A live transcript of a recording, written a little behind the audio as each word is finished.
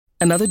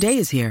Another day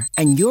is here,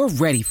 and you're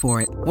ready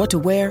for it. What to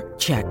wear?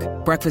 Check.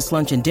 Breakfast,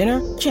 lunch, and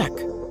dinner? Check.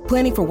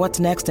 Planning for what's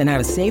next and how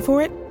to save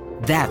for it?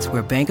 That's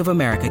where Bank of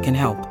America can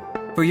help.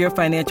 For your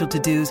financial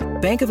to-dos,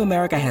 Bank of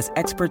America has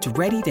experts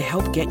ready to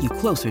help get you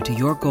closer to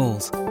your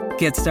goals.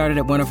 Get started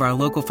at one of our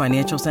local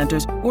financial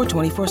centers or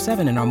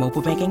 24/7 in our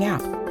mobile banking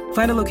app.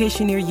 Find a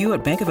location near you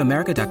at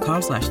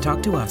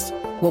bankofamerica.com/talktous.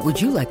 What would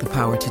you like the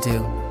power to do?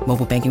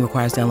 Mobile banking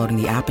requires downloading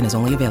the app and is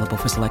only available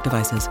for select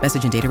devices.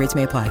 Message and data rates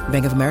may apply.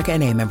 Bank of America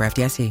N.A., member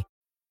FDIC.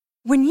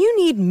 When you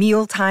need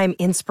mealtime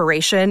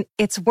inspiration,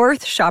 it's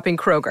worth shopping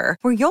Kroger,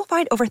 where you'll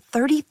find over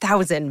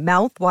 30,000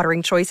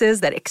 mouth-watering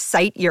choices that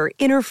excite your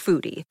inner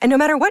foodie. And no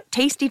matter what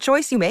tasty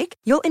choice you make,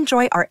 you'll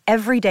enjoy our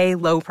everyday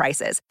low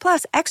prices,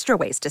 plus extra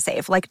ways to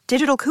save, like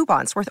digital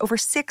coupons worth over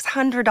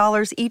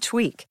 $600 each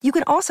week. You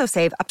can also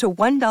save up to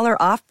 $1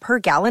 off per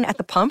gallon at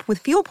the pump with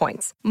fuel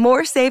points.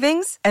 More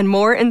savings and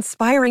more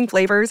inspiring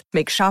flavors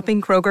make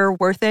shopping Kroger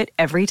worth it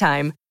every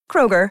time.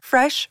 Kroger,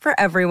 fresh for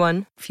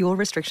everyone. Fuel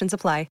restrictions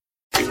apply.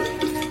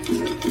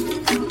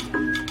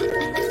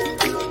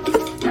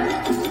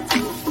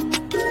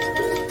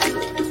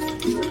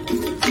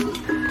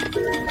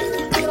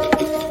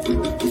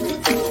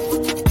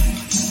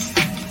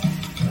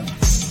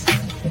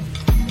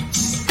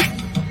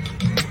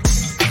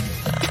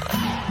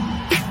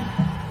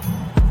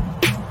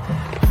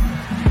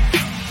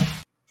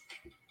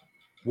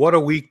 What a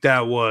week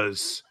that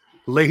was.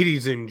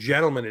 Ladies and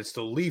gentlemen, it's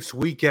the Leafs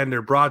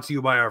Weekender, brought to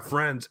you by our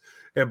friends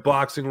at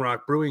Boxing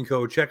Rock Brewing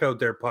Co. Check out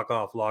their Puck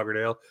Off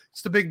Lagerdale.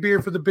 It's the big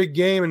beer for the big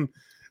game. And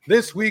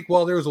this week,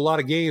 well, there was a lot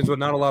of games, but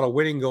not a lot of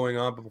winning going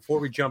on. But before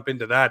we jump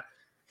into that,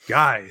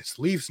 guys,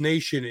 Leafs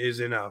Nation is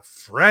in a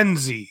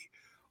frenzy.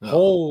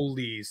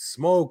 Holy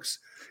smokes.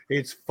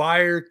 It's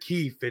Fire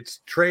Keefe. It's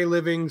Trey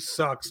Living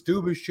sucks.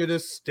 Dubas should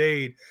have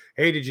stayed.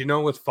 Hey, did you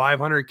know it's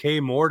 $500K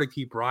more to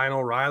keep Ryan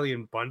O'Reilly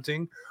and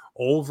Bunting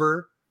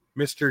over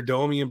Mr.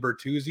 Domi and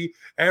Bertuzzi?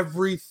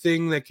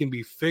 Everything that can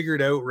be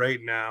figured out right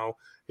now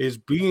is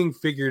being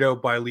figured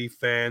out by Leaf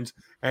fans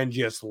and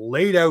just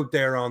laid out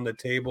there on the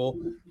table.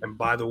 And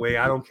by the way,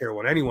 I don't care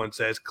what anyone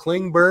says.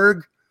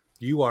 Klingberg,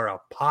 you are a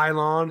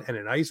pylon and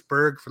an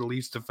iceberg for the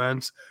Leafs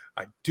defense.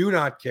 I do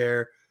not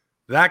care.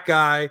 That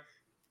guy,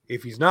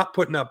 if he's not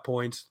putting up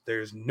points,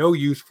 there's no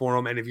use for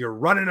him. And if you're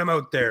running him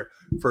out there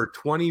for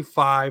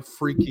 25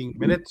 freaking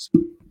minutes,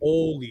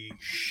 holy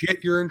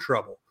shit, you're in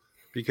trouble.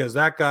 Because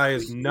that guy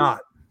is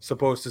not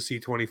supposed to see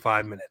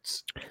 25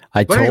 minutes.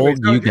 I told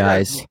you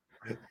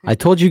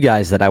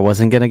guys that I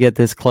wasn't going to get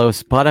this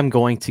close, but I'm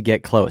going to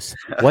get close.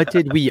 What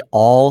did we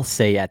all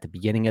say at the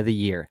beginning of the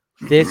year?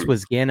 This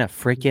was going to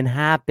freaking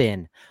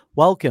happen.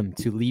 Welcome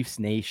to Leafs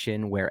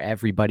Nation, where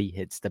everybody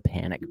hits the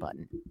panic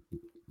button.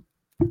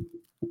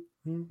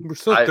 We're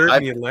still third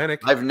in the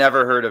Atlantic. I've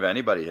never heard of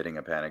anybody hitting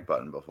a panic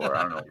button before.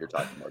 I don't know what you're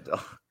talking about, Dill.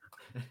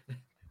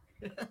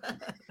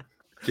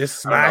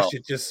 Just smash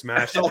it. Just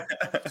smash it.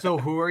 So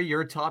who are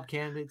your top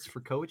candidates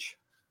for coach?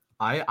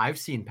 I've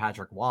seen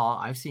Patrick Waugh.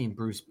 I've seen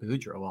Bruce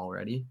Boudreau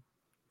already.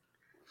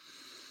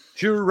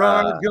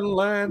 Gerard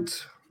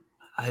Gallant.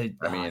 I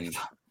mean,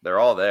 they're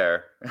all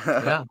there.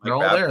 Yeah, they're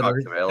all there.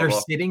 They're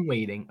sitting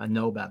waiting.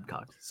 No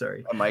Babcock.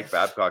 Sorry. Mike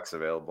Babcock's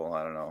available.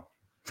 I don't know.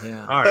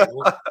 Yeah. All right.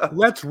 Well,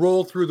 let's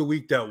roll through the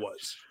week that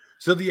was.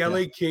 So the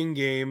LA King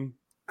game,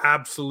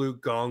 absolute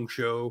gong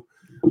show.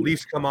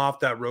 Leafs come off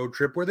that road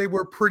trip where they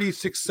were pretty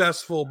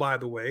successful, by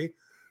the way.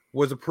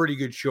 Was a pretty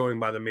good showing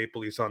by the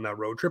Maple Leafs on that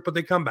road trip, but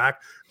they come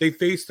back, they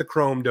face the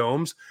Chrome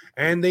Domes,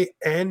 and they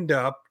end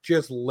up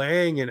just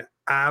laying an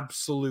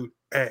absolute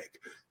egg.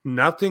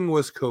 Nothing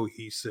was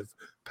cohesive.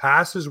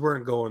 Passes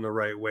weren't going the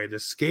right way. The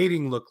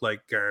skating looked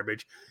like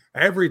garbage.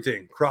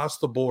 Everything across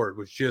the board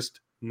was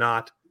just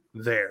not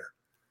there.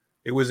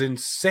 It was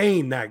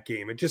insane, that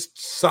game. It just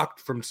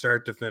sucked from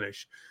start to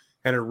finish,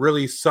 and it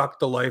really sucked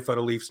the life out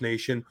of Leafs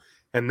Nation.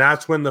 And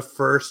that's when the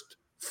first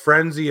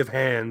frenzy of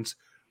hands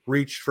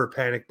reached for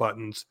panic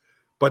buttons.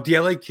 But the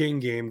LA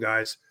King game,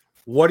 guys,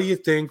 what do you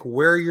think?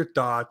 Where are your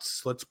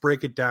thoughts? Let's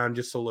break it down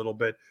just a little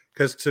bit,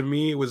 because to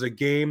me, it was a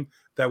game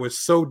that was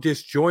so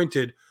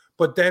disjointed,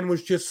 but then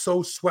was just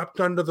so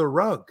swept under the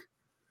rug.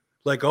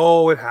 Like,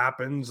 oh, it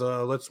happens.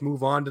 Let's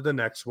move on to the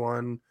next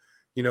one.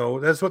 You know,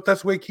 that's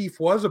the way Keefe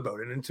was about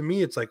it. And to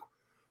me, it's like,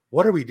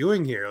 what are we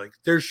doing here? Like,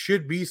 there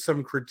should be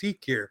some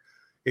critique here.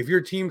 If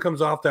your team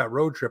comes off that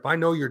road trip, I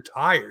know you're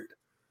tired.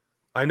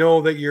 I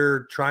know that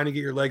you're trying to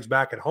get your legs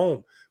back at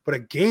home, but a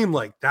game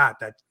like that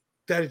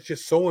is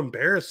just so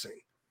embarrassing.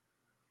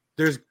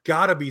 There's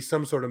got to be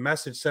some sort of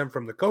message sent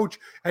from the coach,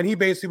 and he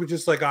basically was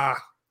just like,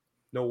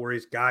 no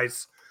worries,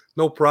 guys.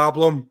 No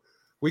problem.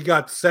 We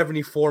got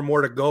 74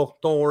 more to go.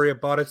 Don't worry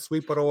about it.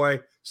 Sweep it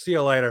away. See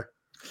you later.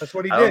 That's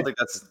what he did. I don't think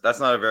that's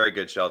not a very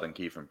good Sheldon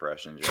Keefe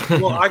impression,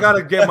 Jim. Well, I got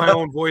to get my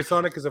own voice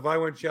on it, because if I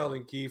went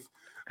Sheldon Keefe,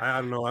 I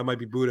don't know, I might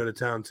be booed out of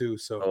town too.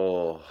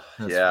 So,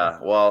 yeah.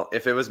 Well,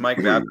 if it was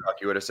Mike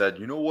Babcock, you would have said,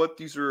 you know what,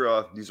 these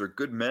are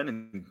good men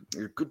and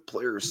they're good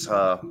players.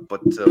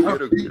 But we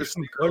had a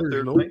sneaker out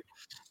there tonight.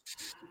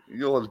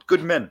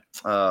 good men.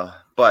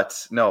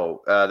 But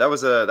no, that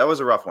was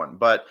a rough one.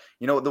 But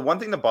the one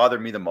thing that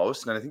bothered me the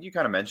most, and I think you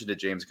kind of mentioned it,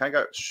 James, kind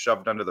of got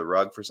shoved under the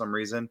rug for some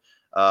reason.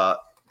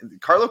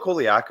 Carlo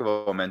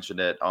Koliakovo mentioned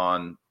it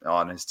on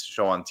his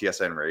show on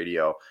TSN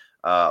Radio.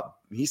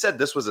 He said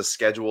this was a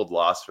scheduled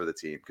loss for the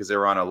team because they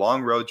were on a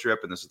long road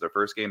trip and this is their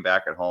first game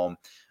back at home.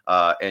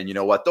 And you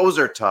know what? Those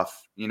are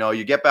tough.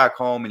 You get back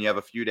home and you have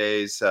a few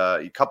days,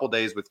 a couple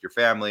days with your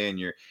family, and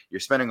you're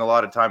spending a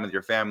lot of time with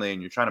your family,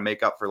 and you're trying to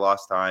make up for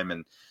lost time.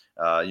 And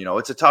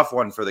it's a tough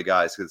one for the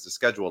guys because it's a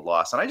scheduled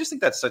loss. And I just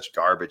think that's such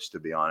garbage, to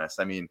be honest.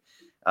 I mean,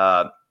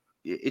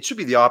 it should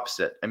be the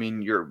opposite. I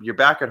mean, you're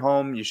back at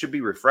home. You should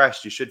be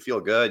refreshed. You should feel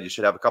good. You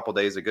should have a couple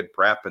days of good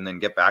prep and then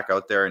get back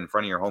out there in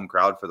front of your home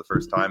crowd for the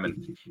first time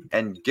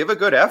and give a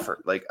good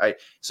effort.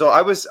 So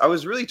I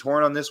was really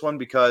torn on this one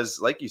because,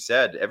 like you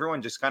said,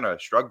 everyone just kind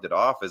of shrugged it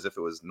off as if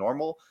it was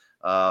normal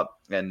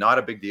and not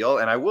a big deal.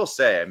 And I will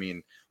say, I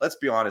mean, let's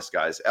be honest,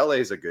 guys, LA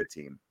is a good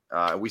team.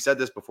 We said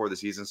this before the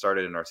season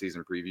started in our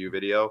season preview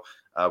video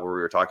where we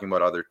were talking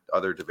about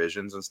other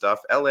divisions and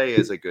stuff. LA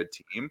is a good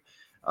team.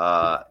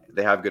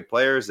 They have good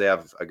players. They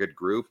have a good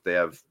group. They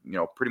have,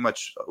 pretty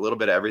much a little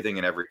bit of everything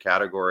in every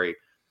category.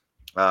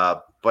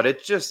 But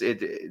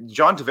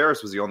John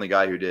Tavares was the only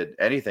guy who did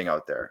anything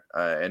out there.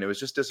 And it was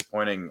just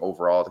disappointing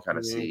overall to kind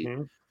of see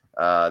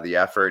the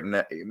effort.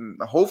 And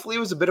hopefully it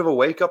was a bit of a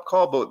wake-up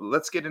call, but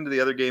let's get into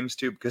the other games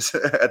too, because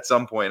at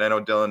some point, I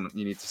know, Dylan,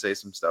 you need to say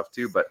some stuff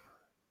too, but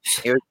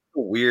it was a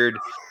weird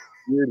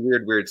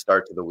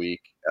start to the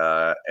week.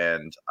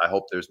 And I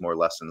hope there's more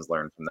lessons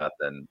learned from that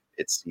than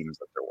it seems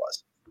that there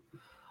was.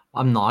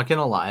 I'm not going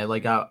to lie.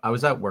 Like I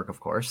was at work, of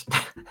course,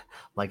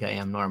 like I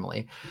am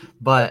normally,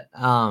 but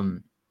I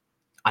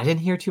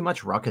didn't hear too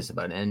much ruckus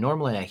about it. And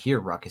normally I hear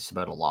ruckus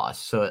about a loss.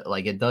 So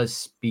it does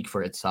speak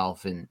for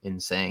itself in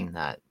saying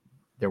that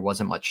there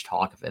wasn't much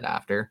talk of it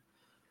after.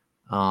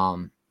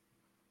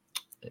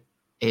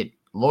 It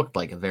looked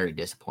like a very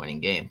disappointing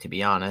game, to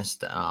be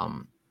honest.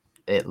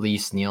 At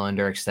least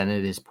Nylander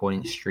extended his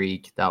point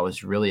streak. That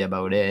was really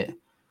about it.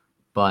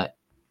 But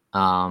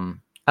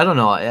I don't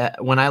know.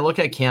 When I look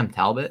at Cam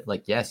Talbot,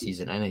 yes, he's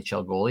an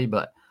NHL goalie,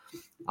 but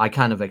I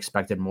kind of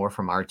expected more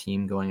from our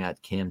team going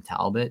at Cam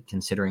Talbot,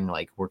 considering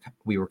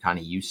we were kind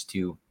of used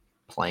to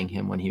playing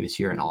him when he was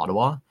here in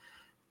Ottawa.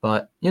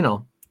 But,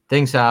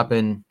 things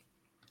happen.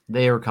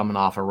 They were coming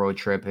off a road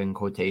trip in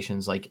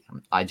quotations.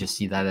 I just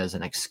see that as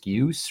an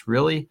excuse,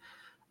 really.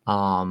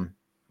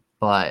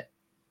 But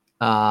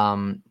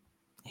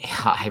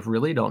I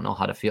really don't know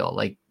how to feel.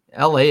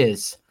 LA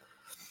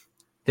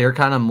they're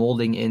kind of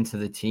molding into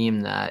the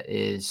team that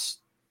is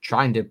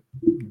trying to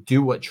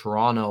do what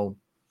Toronto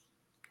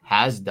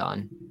has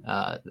done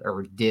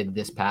or did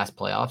this past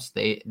playoffs.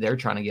 They're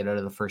trying to get out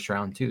of the first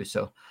round too.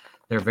 So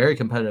they're a very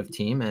competitive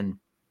team, and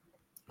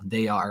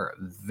they are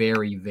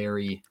very,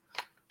 very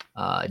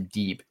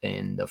deep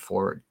in the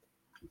forward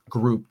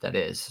group that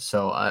is.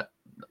 So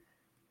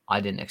I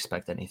didn't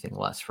expect anything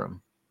less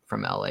from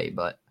LA,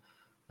 but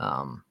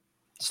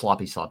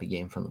sloppy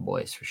game from the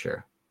boys for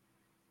sure.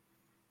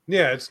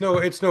 Yeah, it's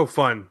no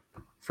fun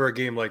for a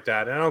game like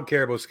that. And I don't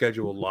care about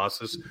scheduled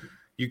losses.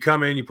 You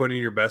come in, you put in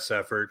your best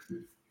effort,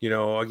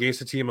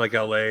 against a team like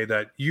LA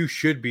that you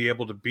should be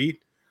able to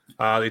beat.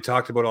 They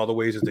talked about all the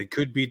ways that they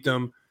could beat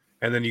them.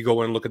 And then you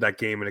go in and look at that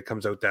game and it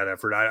comes out that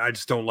effort. I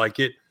just don't like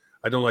it.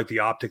 I don't like the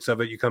optics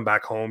of it. You come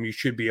back home, you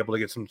should be able to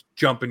get some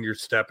jump in your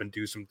step and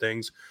do some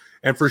things.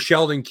 And for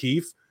Sheldon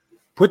Keefe,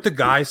 put the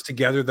guys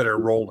together that are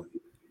rolling.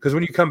 Because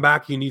when you come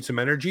back, you need some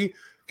energy.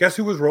 Guess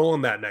who was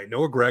rolling that night?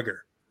 Noah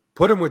Gregor.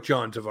 Put him with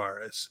John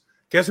Tavares.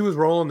 Guess who was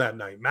rolling that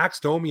night? Max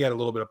Domi had a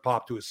little bit of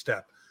pop to his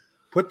step.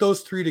 Put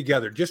those three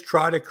together. Just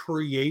try to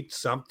create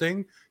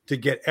something to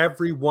get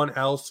everyone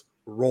else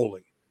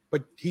rolling.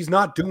 But he's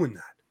not doing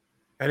that.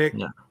 And it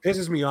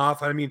pisses me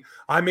off. I mean,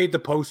 I made the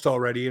post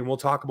already, and we'll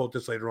talk about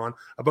this later on,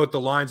 about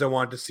the lines I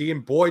wanted to see.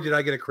 And boy, did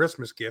I get a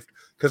Christmas gift,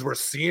 because we're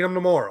seeing them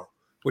tomorrow,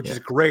 which is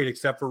great,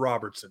 except for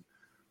Robertson.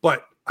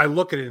 But I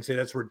look at it and say,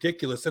 that's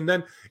ridiculous. And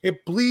then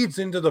it bleeds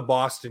into the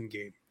Boston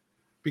game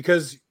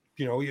because,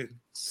 you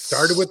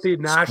started with the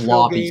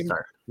Nashville game,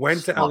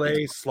 went to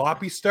LA,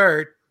 sloppy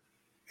start,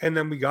 and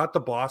then we got the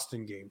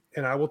Boston game.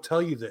 And I will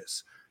tell you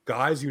this,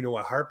 guys,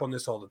 I harp on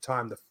this all the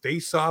time. The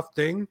face-off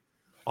thing,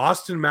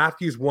 Austin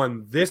Matthews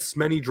won this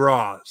many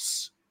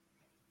draws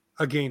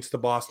against the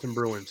Boston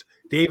Bruins.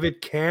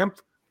 David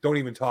Kampf, don't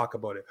even talk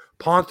about it.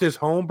 Pontus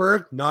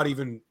Holmberg, not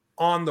even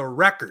on the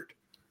record.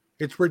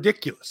 It's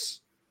ridiculous.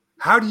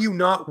 How do you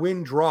not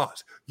win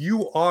draws?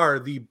 You are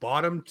the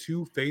bottom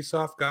two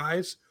face-off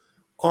guys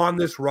on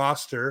this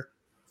roster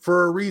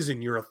for a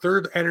reason. You're a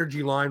third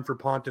energy line for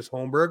Pontus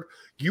Holmberg.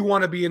 You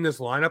want to be in this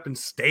lineup and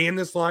stay in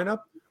this lineup?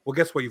 Well,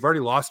 guess what? You've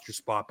already lost your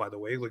spot, by the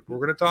way, like we're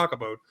going to talk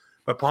about.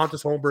 But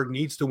Pontus Holmberg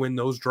needs to win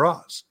those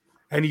draws,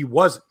 and he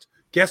wasn't.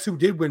 Guess who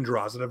did win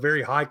draws at a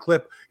very high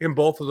clip in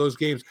both of those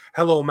games?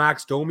 Hello,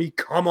 Max Domi,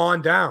 come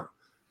on down,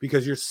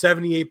 because you're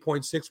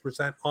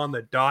 78.6% on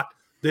the dot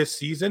this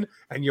season,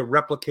 and you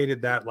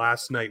replicated that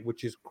last night,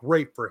 which is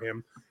great for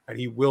him, and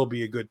he will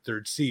be a good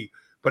third C.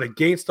 But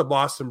against the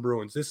Boston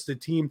Bruins, this is the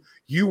team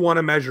you want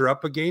to measure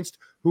up against,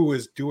 who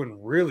is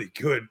doing really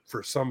good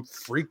for some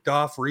freaked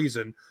off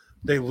reason.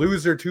 They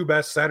lose their 2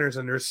 best centers,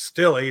 and they're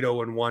still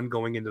 8-0-1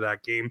 going into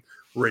that game.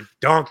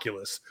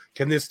 Redonkulous.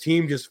 Can this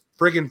team just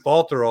friggin'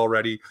 falter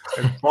already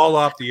and fall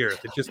off the earth?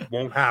 It just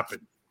won't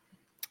happen.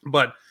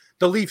 But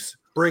the Leafs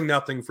bring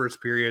nothing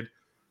first period.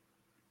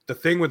 The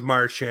thing with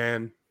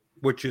Marchand,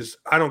 which is,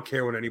 I don't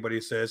care what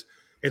anybody says,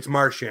 it's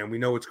Marchand. We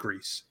know it's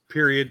Greece.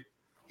 Period.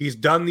 He's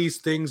done these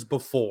things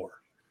before.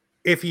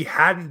 If he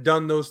hadn't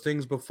done those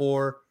things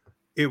before,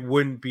 it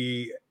wouldn't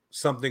be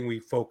something we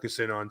focus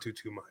in on too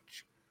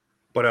much.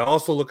 But I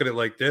also look at it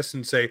like this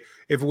and say,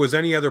 if it was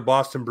any other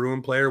Boston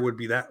Bruin player, would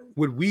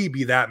we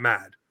be that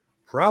mad?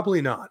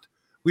 Probably not.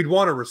 We'd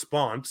want a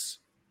response.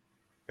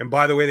 And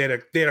by the way,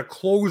 they had a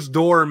closed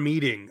door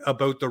meeting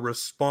about the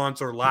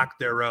response or lack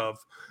thereof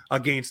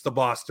against the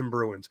Boston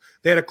Bruins.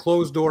 They had a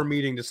closed door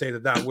meeting to say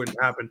that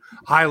wouldn't happen.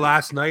 High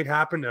last night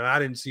happened, and I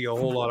didn't see a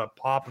whole lot of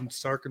pop and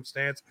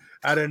circumstance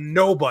out of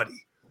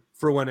nobody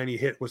for when any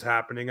hit was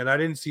happening. And I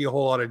didn't see a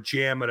whole lot of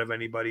jam out of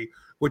anybody,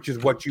 which is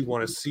what you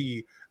want to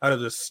see out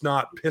of the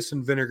snot, piss,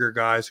 and vinegar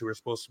guys who are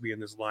supposed to be in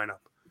this lineup.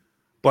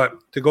 But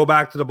to go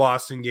back to the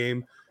Boston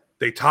game,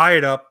 they tie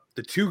it up.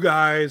 The 2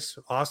 guys,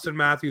 Austin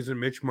Matthews and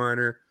Mitch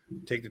Marner,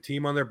 take the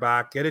team on their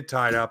back, get it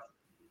tied up.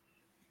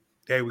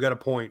 Hey, we got a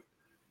point.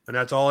 And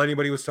that's all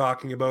anybody was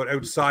talking about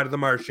outside of the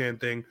Marchand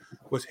thing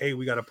was, hey,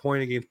 we got a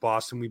point against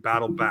Boston. We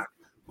battled back.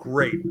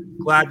 Great.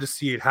 Glad to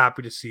see it.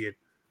 Happy to see it.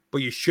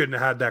 But you shouldn't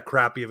have had that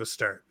crappy of a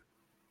start.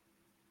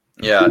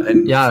 Yeah,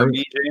 and for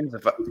me, James,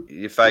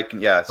 if I can,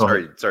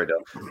 sorry,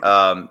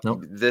 Dylan.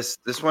 Nope. This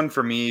one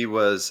for me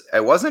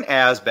it wasn't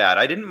as bad.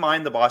 I didn't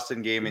mind the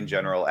Boston game in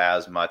general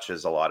as much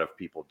as a lot of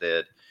people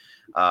did.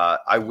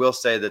 I will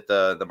say that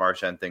the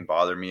Marchand thing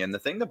bothered me, and the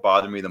thing that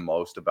bothered me the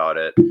most about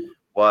it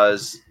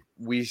was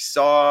we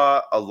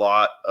saw a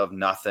lot of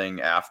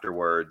nothing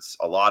afterwards,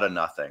 a lot of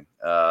nothing.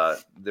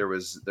 There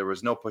was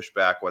no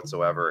pushback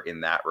whatsoever in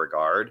that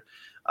regard.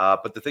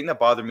 But the thing that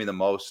bothered me the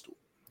most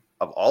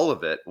of all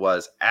of it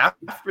was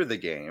after the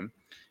game,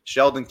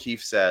 Sheldon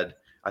Keefe said,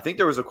 I think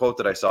there was a quote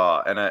that I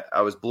saw, and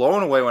I was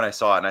blown away when I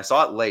saw it, and I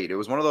saw it late. It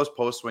was one of those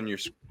posts when you're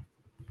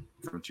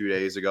from 2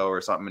 days ago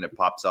or something, and it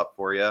pops up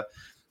for you.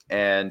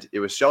 And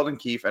it was Sheldon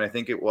Keefe, and I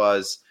think it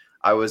was,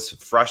 I was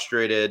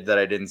frustrated that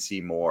I didn't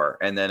see more.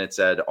 And then it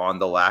said on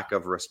the lack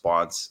of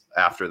response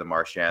after the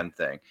Marchand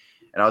thing.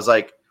 And I was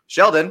like,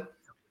 Sheldon,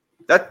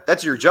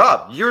 that's your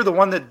job. You're the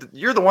one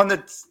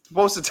that's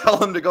supposed to tell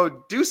him to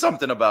go do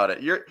something about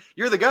it.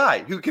 You're the guy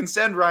who can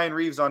send Ryan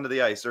Reeves onto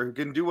the ice or who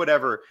can do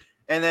whatever.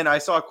 And then I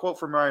saw a quote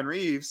from Ryan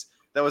Reeves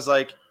that was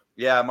like,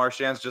 yeah,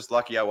 Marchand's just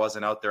lucky I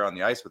wasn't out there on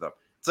the ice with him.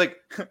 It's like,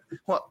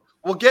 well,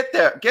 get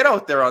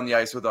out there on the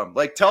ice with him.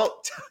 Like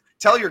tell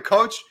your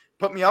coach,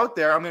 put me out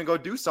there. I'm going to go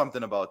do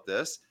something about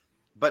this.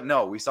 But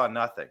no, we saw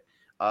nothing.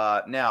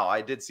 Now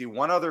I did see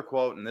one other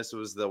quote, and this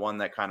was the one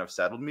that kind of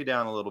settled me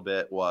down a little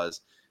bit. It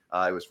was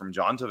from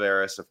John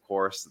Tavares, of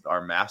course,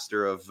 our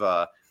master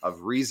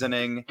of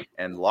reasoning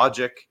and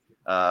logic,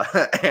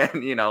 and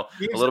a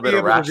little bit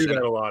of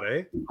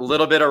a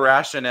little bit of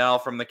rationale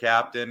from the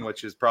captain,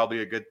 which is probably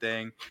a good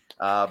thing.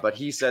 But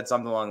he said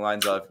something along the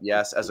lines of,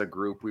 yes, as a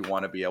group, we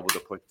want to be able to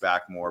push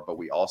back more, but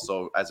we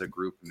also, as a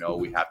group, know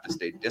we have to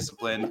stay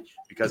disciplined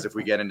because if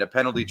we get into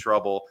penalty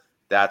trouble,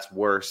 that's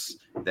worse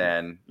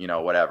than,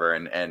 whatever.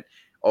 And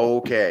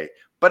okay.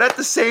 But at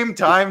the same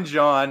time,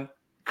 John,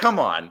 come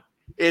on.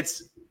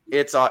 It's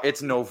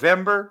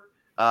November.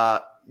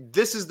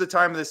 This is the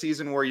time of the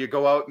season where you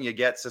go out and you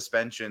get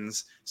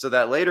suspensions so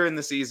that later in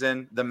the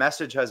season, the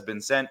message has been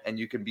sent and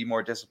you can be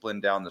more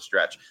disciplined down the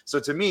stretch. So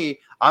to me,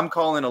 I'm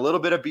calling a little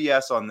bit of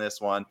BS on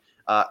this one.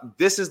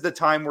 This is the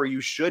time where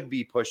you should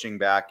be pushing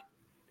back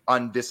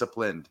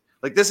undisciplined.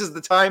 Like, this is the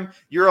time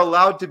you're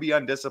allowed to be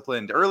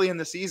undisciplined early in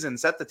the season.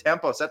 Set the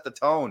tempo, set the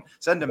tone,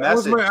 send a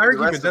message. That was my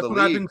argument. That's what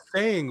I've been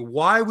saying.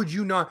 Why would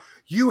you not?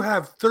 You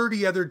have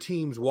 30 other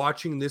teams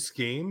watching this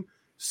game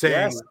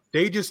saying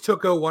they just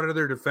took out one of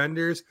their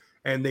defenders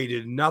and they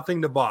did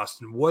nothing to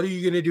Boston. What are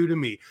you going to do to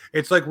me?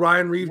 It's like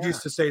Ryan Reeves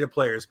used to say to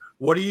players,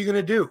 what are you going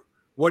to do?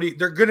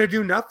 They're going to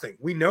do nothing.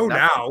 We know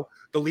now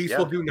the Leafs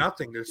will do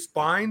nothing. They're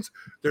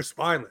they're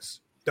spineless.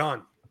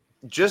 Done.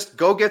 Just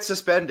go get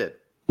suspended.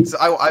 So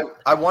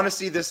I want to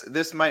see this.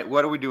 This might.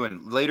 What are we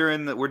doing later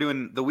we're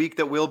doing the week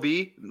that will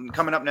be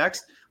coming up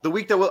next. The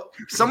week that will.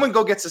 Someone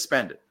go get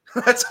suspended.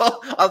 That's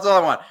all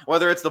I want.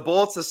 Whether it's the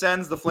Bolts, the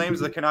Sens, the Flames,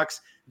 the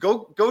Canucks,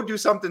 go do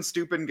something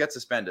stupid and get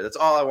suspended. That's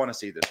all I want to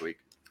see this week.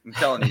 I'm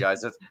telling you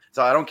guys.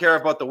 So I don't care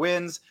about the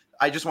wins.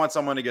 I just want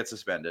someone to get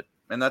suspended,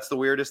 and that's the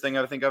weirdest thing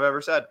I think I've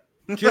ever said.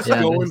 Just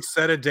go and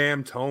set a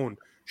damn tone.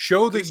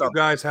 Show that you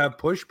guys have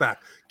pushback.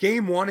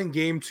 Game 1 and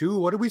Game 2,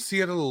 what did we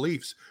see out of the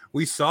Leafs?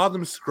 We saw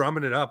them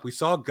scrumming it up. We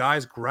saw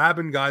guys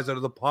grabbing guys out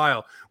of the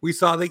pile. We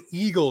saw the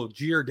Eagle,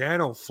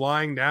 Giordano,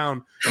 flying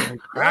down and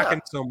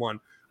cracking someone.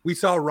 We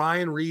saw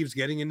Ryan Reeves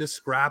getting into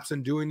scraps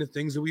and doing the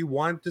things that we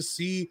wanted to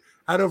see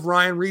out of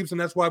Ryan Reeves,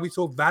 and that's why we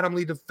so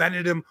vehemently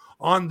defended him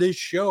on this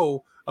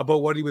show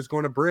about what he was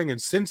going to bring.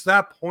 And since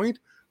that point,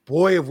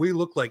 boy, have we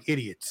looked like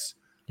idiots.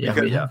 Yeah,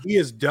 Because he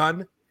has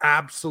done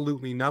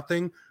absolutely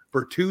nothing.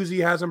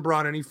 Bertuzzi hasn't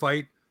brought any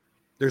fight.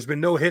 There's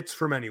been no hits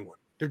from anyone.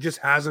 There just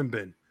hasn't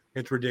been.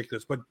 It's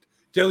ridiculous. But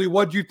Jelly,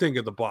 what do you think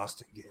of the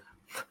Boston game?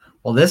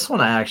 Well, this one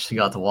I actually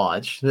got to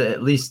watch,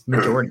 at least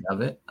majority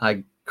of it.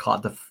 I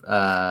caught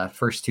the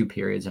first 2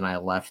 periods and I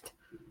left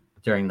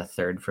during the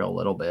third for a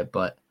little bit,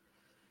 but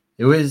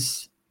it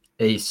was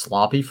a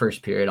sloppy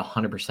first period,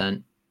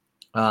 100%.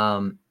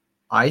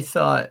 I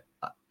thought,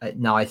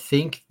 now I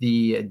think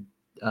the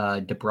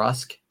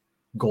DeBrusque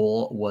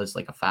goal was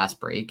like a fast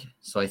break.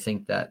 So I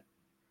think that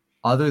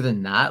other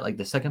than that, like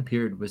the second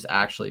period was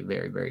actually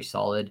very, very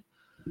solid.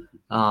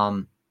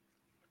 I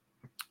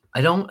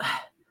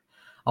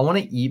want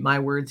to eat my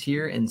words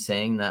here in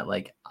saying that,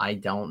 like, I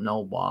don't know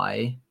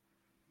why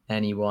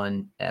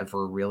anyone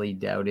ever really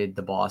doubted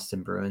the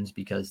Boston Bruins,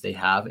 because they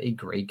have a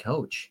great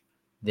coach.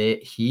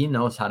 He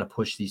knows how to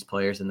push these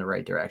players in the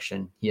right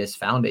direction. He has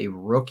found a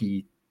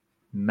rookie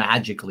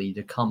magically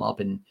to come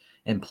up and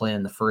play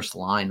in the first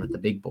line with the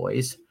big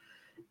boys.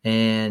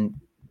 And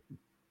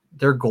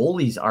their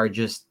goalies are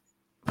just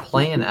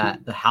playing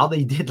at how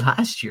they did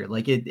last year.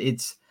 Like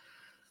it's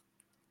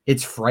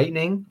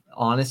frightening,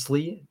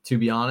 honestly, to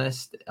be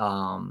honest.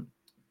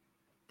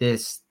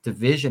 This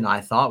division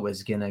I thought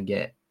was going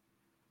to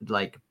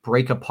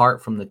break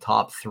apart from the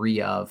top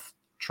 3 of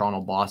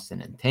Toronto,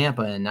 Boston, and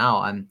Tampa. And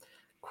now I'm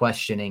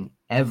questioning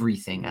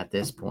everything at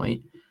this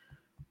point,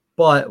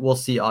 but we'll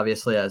see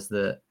obviously as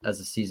the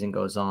season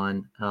goes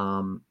on.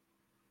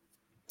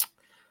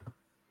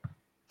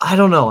 I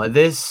don't know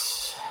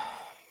this.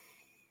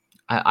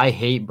 I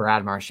hate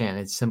Brad Marchand.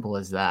 It's simple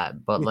as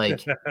that. But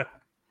like,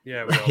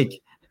 yeah,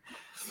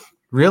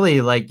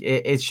 really, like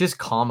it's just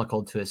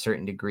comical to a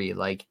certain degree.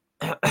 Like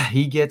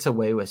he gets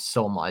away with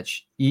so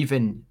much,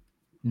 even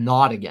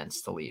not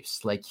against the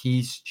Leafs. Like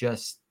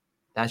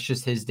that's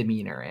just his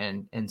demeanor.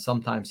 And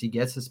sometimes he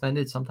gets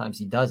suspended, sometimes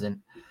he doesn't.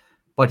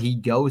 But he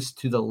goes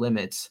to the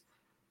limits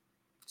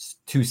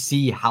to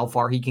see how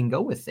far he can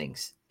go with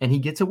things, and he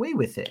gets away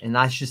with it. And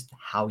that's just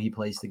how he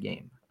plays the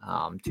game.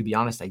 To be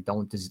honest, I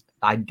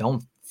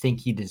don't think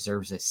he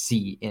deserves a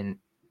C in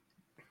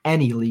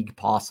any league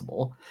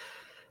possible,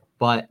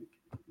 but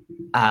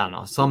I don't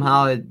know.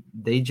 Somehow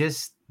they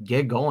just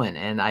get going.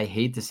 And I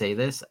hate to say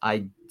this.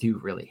 I do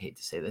really hate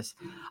to say this.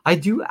 I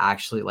do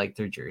actually like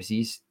their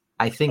jerseys.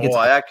 I think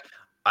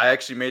I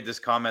actually made this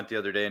comment the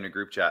other day in a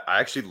group chat.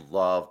 I actually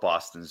love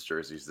Boston's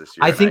jerseys this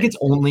year. I think it's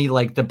only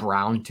like the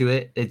brown to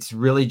it. It's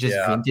really just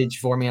vintage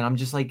for me. And I'm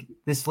just like,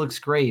 this looks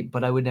great,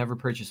 but I would never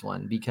purchase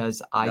one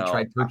because I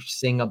tried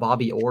purchasing a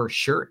Bobby Orr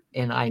shirt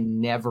and I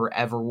never,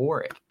 ever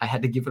wore it. I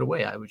had to give it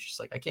away. I was just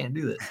like, I can't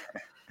do this.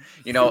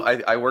 You know,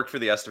 I worked for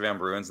the Estevan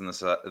Bruins in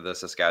the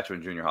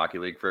Saskatchewan Junior Hockey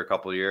League for a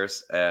couple of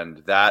years, and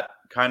that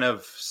kind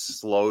of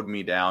slowed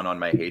me down on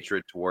my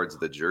hatred towards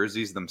the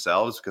jerseys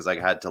themselves because I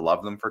had to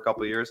love them for a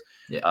couple of years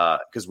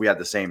because we had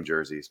the same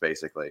jerseys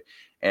basically.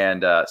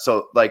 And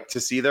so like to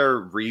see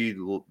their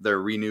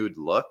renewed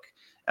look,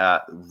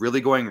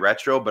 really going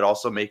retro, but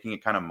also making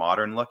it kind of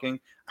modern looking.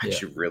 I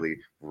actually really,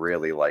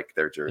 really like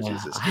their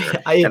jerseys this year.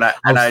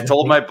 I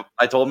told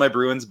my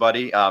Bruins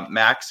buddy,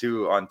 Max,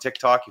 who on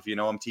TikTok, if you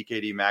know him,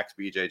 TKD Max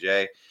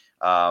BJJ,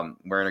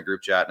 we're in a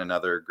group chat and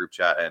another group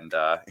chat. And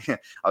I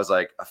was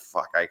like,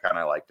 fuck, I kind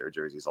of like their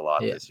jerseys a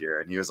lot this year.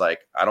 And he was like,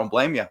 I don't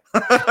blame you.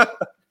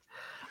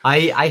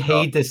 I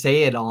hate to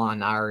say it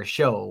on our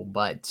show,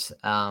 but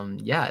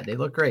they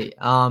look great.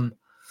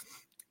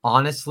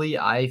 Honestly,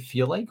 I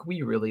feel like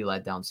we really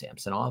let down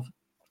Samsonov.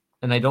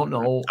 And I don't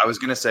know. I was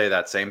going to say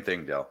that same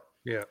thing, Dale.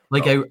 Yeah.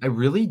 Like, I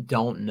really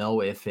don't know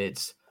if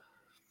it's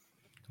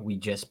we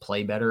just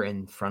play better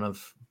in front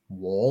of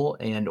Woll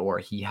or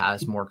he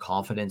has more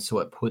confidence. So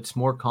it puts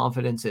more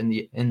confidence in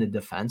the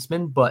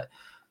defenseman. But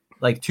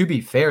like, to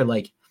be fair,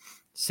 like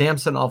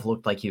Samsonov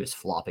looked like he was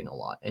flopping a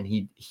lot and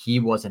he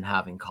wasn't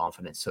having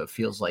confidence. So it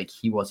feels like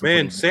he wasn't.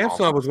 Man,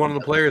 Samsonov was one of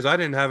the players I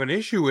didn't have an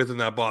issue with in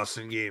that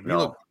Boston game.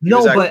 But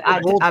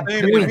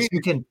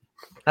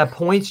at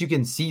points you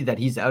can see that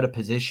he's out of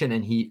position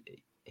and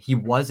he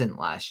wasn't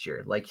last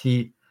year. Like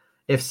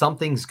if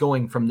something's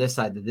going from this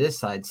side to this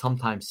side,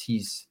 sometimes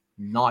he's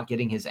not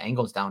getting his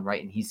angles down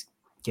right and he's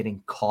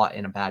getting caught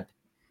in a bad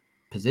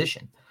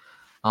position.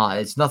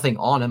 It's nothing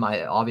on him.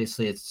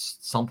 Obviously it's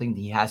something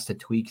he has to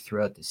tweak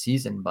throughout the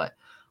season, but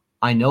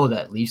I know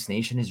that Leafs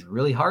Nation is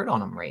really hard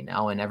on him right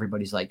now. And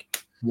everybody's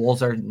like,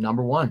 Wolves are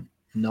number one,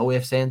 no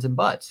ifs, ands, and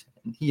buts.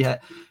 He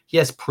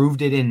has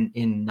proved it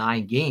in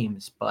 9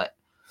 games, but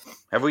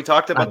have we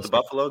talked about the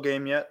Buffalo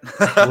game yet?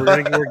 We're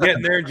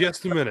getting there in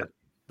just a minute.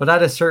 But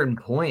at a certain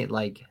point,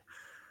 like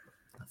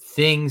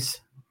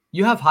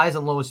you have highs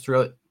and lows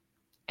throughout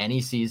any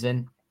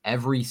season.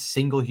 Every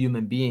single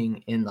human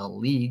being in the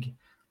league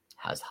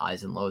has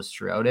highs and lows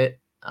throughout it.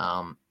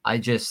 I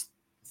just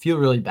feel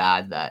really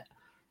bad that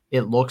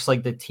it looks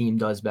like the team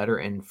does better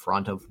in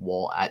front of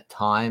Woll at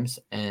times,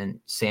 and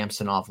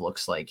Samsonov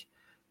looks like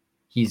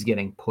he's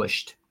getting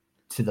pushed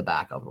to the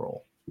back of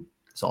Roll.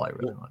 That's all I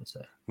really want to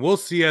say. We'll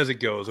see as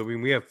it goes. I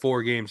mean, we have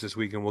 4 games this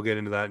week, and we'll get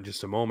into that in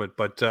just a moment.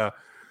 But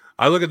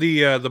I look at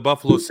the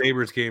Buffalo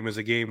Sabres game as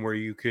a game where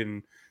you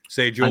can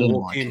say Joe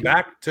Woll came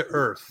back to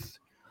earth,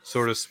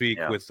 so to speak,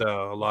 with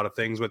a lot of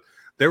things. But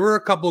there were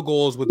a couple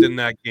goals within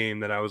that game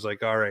that I was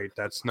like, all right,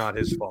 that's not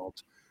his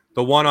fault.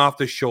 The one off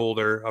the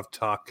shoulder of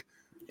Tuck,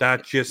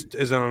 that just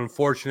is an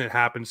unfortunate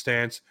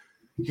happenstance.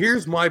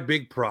 Here's my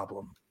big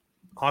problem.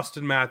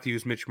 Austin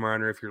Matthews, Mitch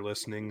Marner, if you're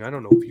listening, I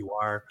don't know if you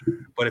are,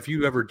 but if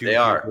you ever do, they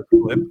are.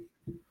 Clip,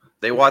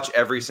 they watch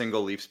every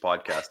single Leafs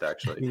podcast,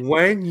 actually.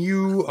 When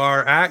you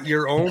are at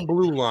your own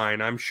blue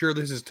line, I'm sure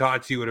this is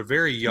taught to you at a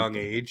very young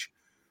age.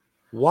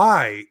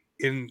 Why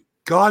in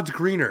God's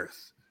green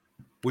earth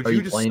would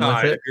you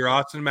decide, if you're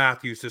Austin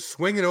Matthews, to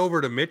swing it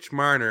over to Mitch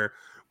Marner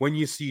when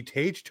you see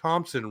Tage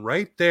Thompson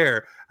right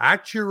there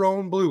at your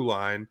own blue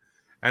line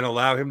and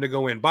allow him to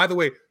go in? By the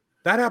way,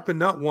 that happened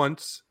not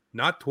once,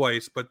 not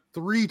twice, but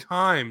 3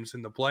 times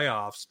in the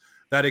playoffs,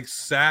 that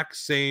exact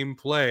same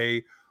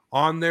play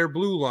on their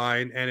blue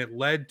line, and it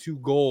led to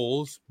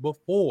goals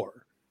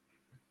before.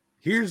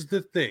 Here's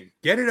the thing.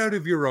 Get it out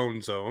of your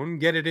own zone,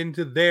 get it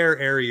into their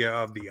area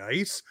of the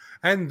ice,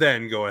 and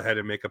then go ahead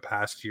and make a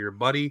pass to your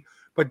buddy.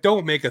 But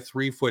don't make a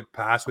 3-foot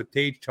pass with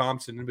Tage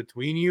Thompson in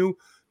between you,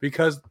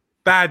 because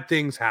bad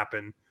things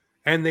happen,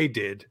 and they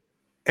did.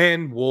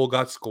 And Woll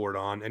got scored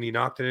on, and he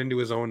knocked it into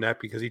his own net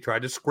because he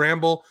tried to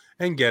scramble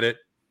and get it.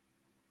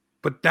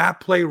 But that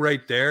play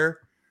right there,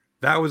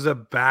 that was a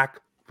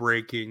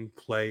back-breaking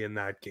play in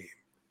that game.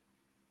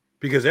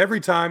 Because every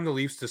time the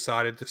Leafs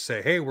decided to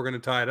say, hey, we're going to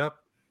tie it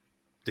up,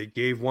 they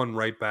gave one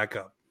right back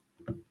up.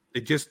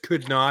 They just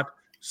could not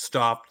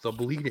stop the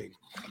bleeding.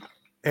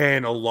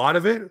 And a lot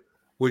of it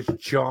was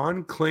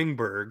John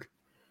Klingberg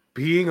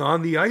being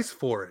on the ice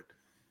for it.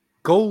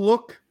 Go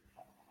look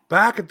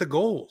back at the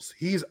goals.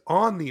 He's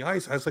on the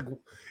ice. I was like,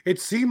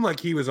 it seemed like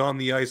he was on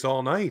the ice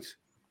all night.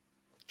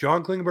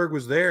 John Klingberg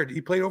was there.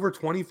 He played over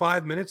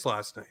 25 minutes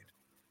last night.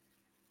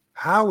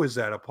 How is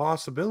that a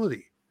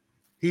possibility?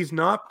 He's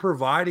not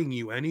providing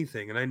you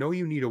anything. And I know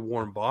you need a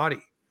warm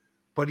body,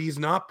 but he's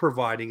not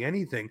providing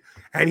anything.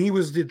 And he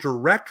was the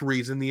direct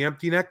reason the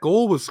empty net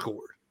goal was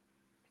scored.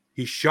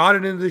 He shot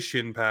it into the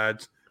shin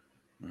pads.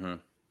 Mm-hmm.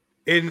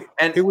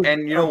 And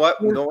you know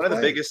what? One of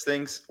the biggest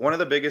things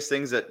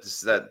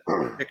that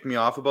picked me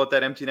off about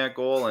that empty net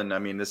goal, and I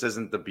mean, this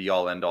isn't the be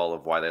all end all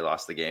of why they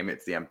lost the game.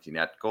 It's the empty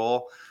net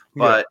goal,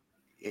 but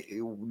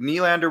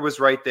Nylander was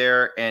right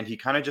there, and he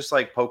kind of just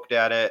like poked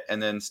at it and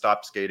then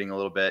stopped skating a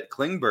little bit.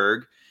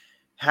 Klingberg,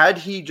 had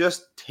he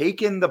just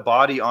taken the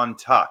body on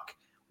Tuck,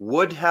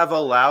 would have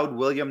allowed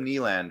William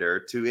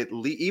Nylander to at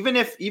least, even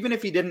if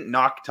he didn't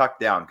knock Tuck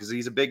down because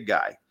he's a big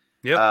guy.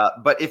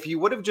 But if he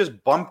would have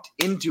just bumped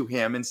into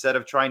him instead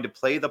of trying to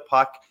play the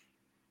puck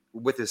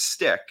with his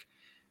stick,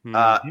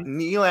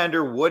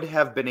 Nylander would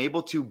have been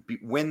able to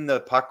win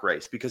the puck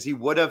race because he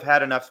would have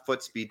had enough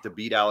foot speed to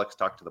beat Alex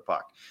Tuck to the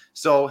puck.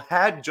 So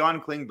had John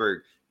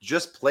Klingberg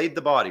just played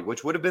the body,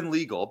 which would have been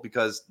legal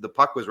because the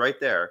puck was right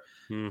there,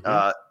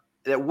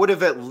 it would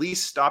have at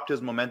least stopped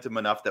his momentum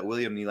enough that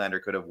William Nylander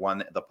could have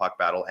won the puck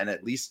battle, and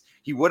at least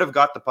he would have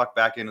got the puck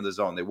back into the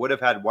zone. They would have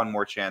had one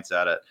more chance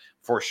at it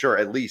for sure,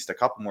 at least a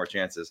couple more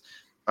chances.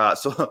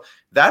 So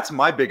that's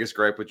my biggest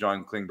gripe with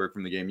John Klingberg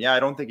from the game. Yeah, I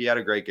don't think he had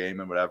a great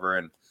game and whatever.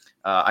 And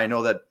I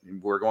know that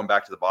we're going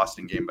back to the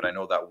Boston game, but I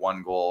know that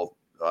one goal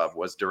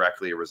was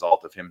directly a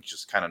result of him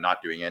just kind of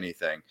not doing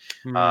anything.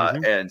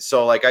 And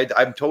so, like,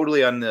 I'm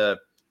totally on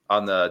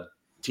the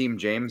Team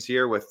James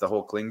here with the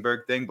whole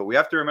Klingberg thing, but we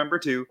have to remember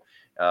too.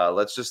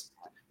 Let's just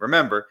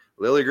remember,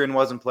 Liljegren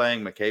wasn't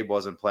playing, McCabe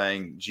wasn't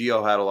playing.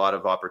 Gio had a lot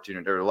of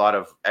opportunity, or a lot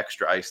of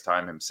extra ice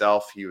time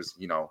himself. He was,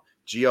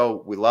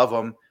 Gio, we love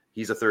him.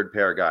 He's a third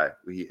pair guy.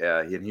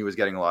 He was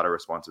getting a lot of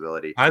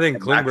responsibility. I think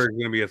Klingberg's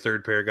going to be a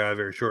third pair guy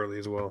very shortly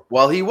as well.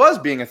 Well, he was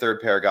being a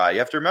third pair guy. You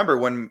have to remember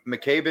when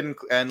McCabe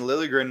and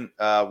Liljegren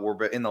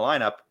were in the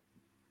lineup,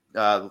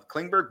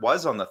 Klingberg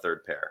was on the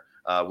third pair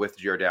with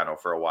Giordano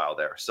for a while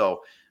there.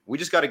 So we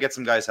just got to get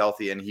some guys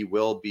healthy, and he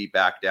will be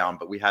back down.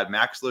 But we had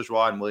Max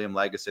Lajoie and William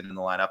Legason in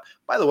the lineup.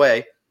 By the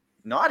way,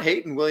 not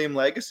hating William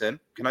Legason.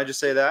 Can I just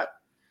say that?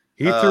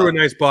 He threw a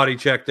nice body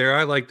check there.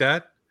 I like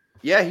that.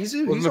 Yeah, he's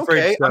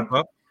okay.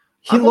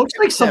 He looks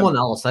like someone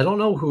else. I don't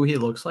know who he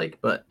looks like,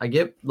 but I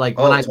get like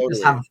when I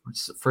just have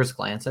a first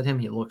glance at him,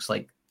 he looks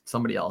like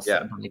somebody else.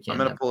 Yeah, I'm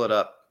going to pull it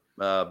up.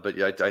 But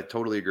yeah, I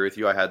totally agree with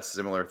you. I had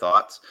similar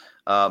thoughts.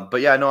 But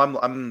yeah, no,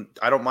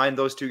 I don't mind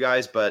those two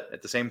guys, but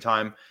at the same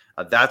time,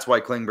 that's why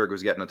Klingberg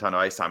was getting a ton of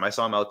ice time. I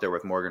saw him out there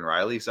with Morgan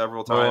Riley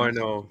several times. Oh, I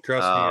know.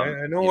 Trust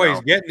me. I know why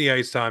he's getting the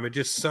ice time. It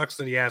just sucks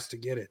that he has to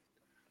get it.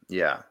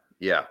 Yeah.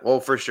 Yeah.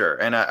 Well, for sure.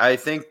 And I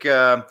think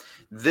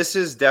this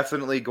is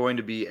definitely going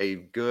to be a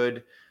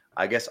good,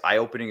 I guess,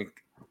 eye-opening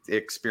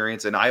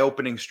experience, an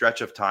eye-opening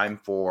stretch of time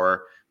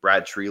for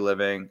Brad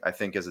Treliving, I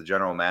think, as a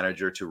general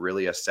manager to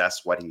really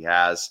assess what he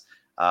has.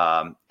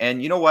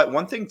 And you know what?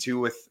 One thing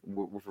too, if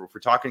we're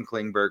talking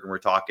Klingberg and we're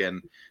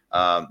talking,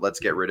 let's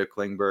get rid of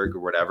Klingberg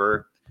or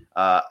whatever,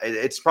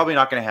 it's probably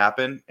not going to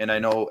happen. And I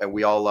know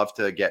we all love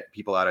to get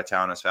people out of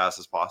town as fast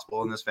as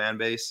possible in this fan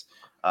base.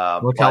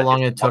 Look how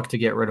long it took to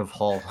get rid of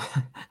Hull.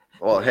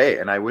 Well, hey,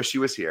 and I wish he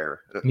was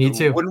here. Me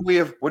too. Wouldn't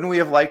we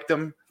have liked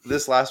him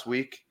this last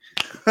week?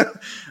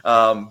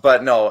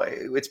 But no,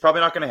 it's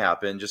probably not going to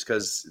happen just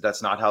because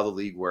that's not how the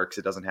league works.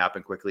 It doesn't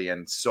happen quickly.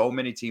 And so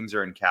many teams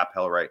are in cap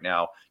hell right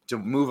now. To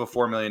move a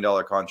 $4 million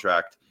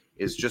contract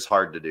is just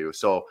hard to do.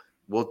 So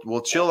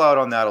we'll chill out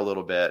on that a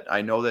little bit.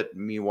 I know that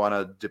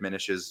Miwana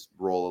diminishes his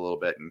role a little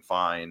bit, and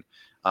fine.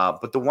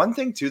 But the one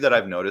thing too that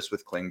I've noticed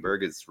with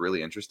Klingberg is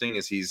really interesting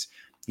is he's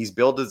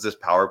billed as this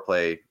power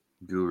play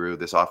guru,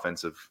 this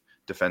offensive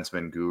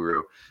defenseman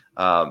guru.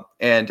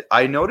 And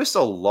I noticed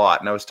a lot,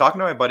 and I was talking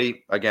to my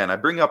buddy, again, I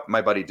bring up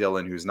my buddy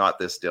Dylan, who's not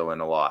this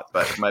Dylan a lot,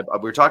 but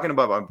we're talking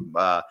about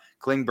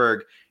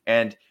Klingberg,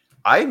 and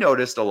I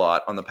noticed a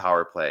lot on the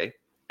power play,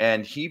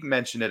 and he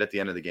mentioned it at the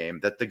end of the game,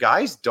 that the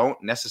guys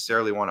don't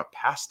necessarily want to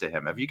pass to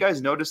him. Have you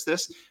guys noticed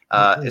this?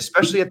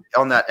 Especially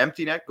on that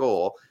empty net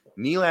goal,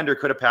 Nylander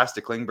could have passed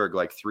to Klingberg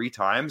like 3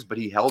 times, but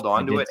he held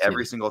on to it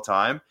every single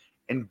time.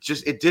 And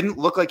just, it didn't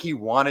look like he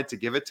wanted to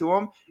give it to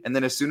him. And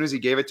then as soon as he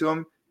gave it to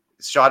him,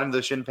 shot into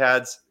the shin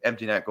pads,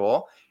 empty net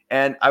goal.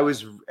 And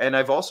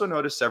I've also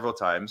noticed several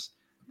times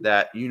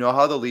that, you know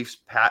how the Leafs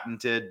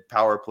patented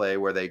power play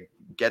where they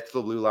get to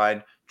the blue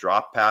line,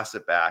 drop, pass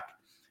it back.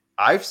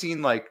 I've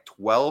seen like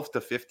 12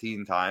 to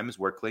 15 times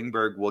where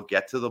Klingberg will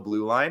get to the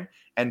blue line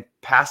and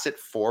pass it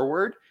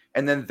forward.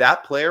 And then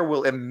that player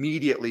will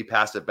immediately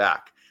pass it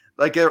back.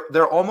 Like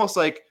they're almost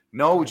like,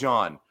 no,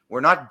 John, we're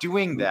not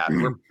doing that.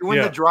 We're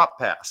doing the drop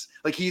pass.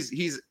 Like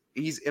he's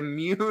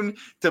immune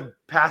to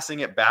passing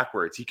it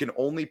backwards. He can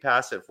only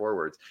pass it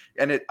forwards.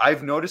 And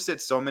I've noticed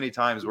it so many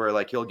times where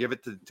like he'll give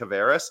it to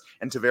Tavares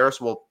and Tavares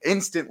will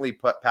instantly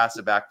pass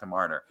it back to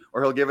Marner,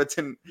 or he'll give it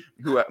to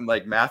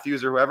like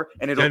Matthews or whoever,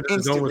 and it'll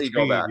instantly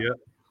go back. Yeah.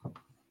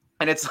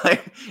 And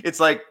it's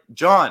like,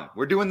 John,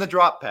 we're doing the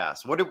drop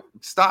pass.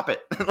 Stop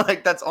it.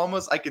 Like that's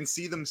almost, I can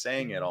see them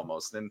saying it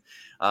almost. And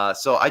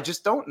so I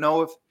just don't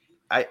know if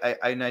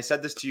I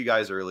said this to you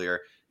guys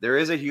earlier. There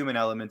is a human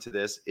element to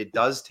this. It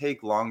does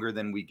take longer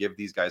than we give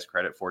these guys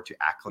credit for to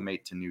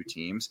acclimate to new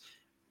teams.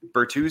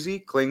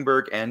 Bertuzzi,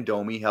 Klingberg, and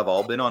Domi have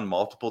all been on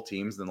multiple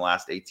teams in the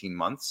last 18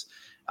 months.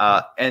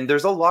 And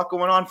there's a lot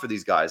going on for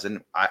these guys.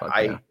 And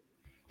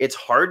it's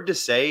hard to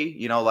say,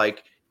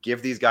 like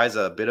give these guys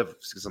a bit of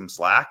some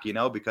slack,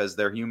 because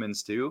they're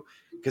humans too.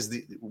 Because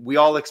we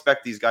all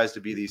expect these guys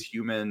to be these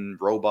human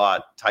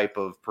robot type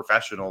of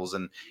professionals.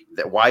 And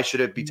why should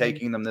it be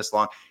taking them this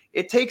long?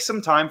 It takes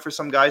some time for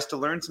some guys to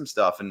learn some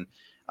stuff. And,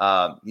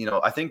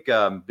 I think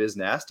Biz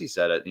Nasty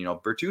said it,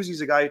 Bertuzzi's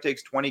a guy who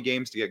takes 20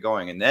 games to get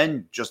going and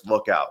then just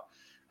look out.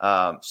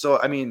 So,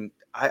 I mean,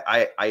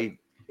 I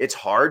it's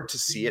hard to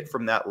see it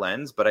from that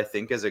lens, but I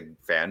think as a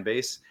fan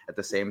base at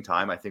the same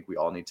time, I think we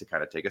all need to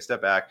kind of take a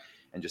step back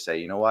and just say,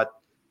 you know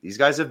what, these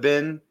guys have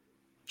been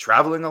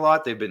traveling a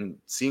lot. They've been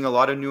seeing a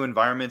lot of new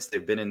environments.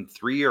 They've been in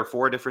 3 or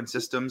 4 different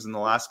systems in the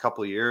last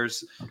couple of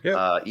years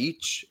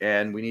each.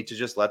 And we need to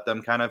just let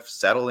them kind of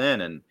settle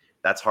in. And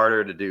that's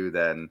harder to do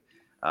than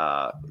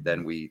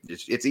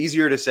it's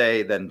easier to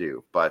say than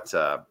do. But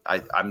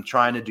I'm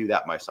trying to do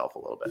that myself a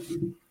little bit.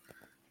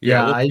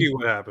 Yeah, we'll see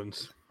what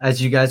happens.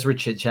 As you guys were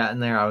chit-chatting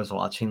there, I was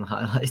watching the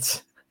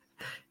highlights.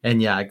 And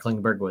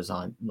Klingberg was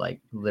on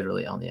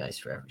literally on the ice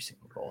for every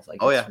single goal.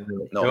 Like,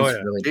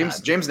 really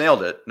James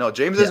nailed it. No,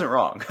 James isn't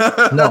wrong.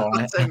 No,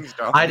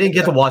 I didn't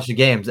get to watch the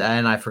games,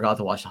 and I forgot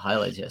to watch the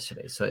highlights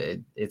yesterday. So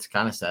it's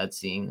kind of sad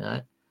seeing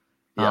that.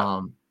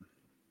 Yeah.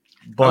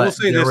 But I will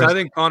say this: I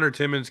think Connor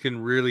Timmins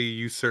can really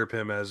usurp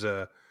him as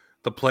the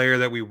player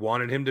that we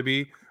wanted him to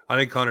be. I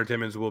think Connor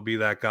Timmins will be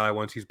that guy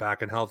once he's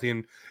back and healthy,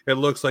 and it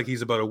looks like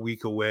he's about a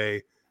week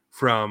away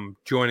from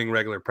joining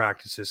regular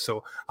practices.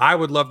 So I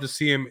would love to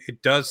see him.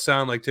 It does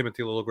sound like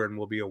Timothy Liljegren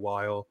will be a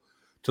while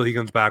till he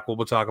comes back.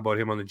 We'll talk about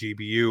him on the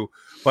GBU.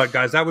 But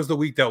guys, that was the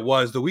week that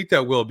was. The week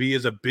that will be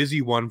is a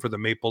busy one for the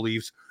Maple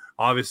Leafs.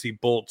 Obviously,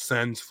 Bolts,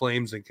 Sens,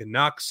 Flames, and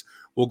Canucks.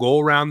 We'll go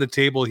around the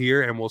table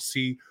here and we'll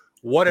see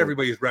what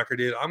everybody's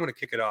record is. I'm going to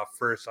kick it off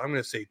first. I'm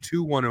going to say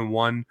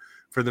 2-1-1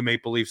 for the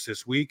Maple Leafs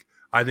this week.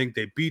 I think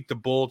they beat the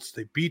Bolts.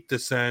 They beat the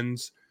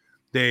Sens.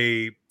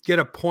 They get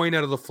a point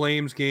out of the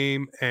Flames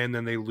game, and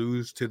then they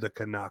lose to the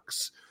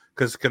Canucks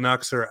because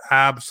Canucks are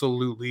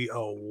absolutely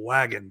a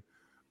wagon.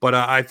 But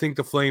I think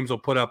the Flames will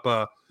put up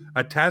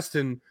a test.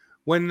 And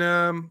when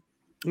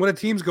a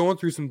team's going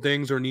through some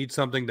things or needs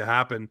something to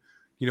happen,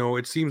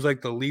 it seems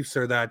like the Leafs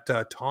are that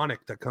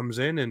tonic that comes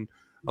in and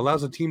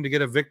allows a team to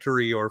get a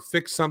victory or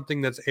fix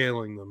something that's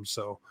ailing them.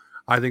 So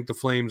I think the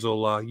Flames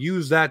will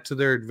use that to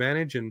their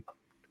advantage and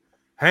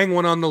hang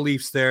one on the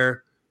Leafs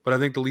there. But I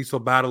think the Leafs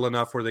will battle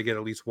enough where they get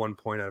at least 1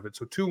 point out of it.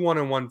 So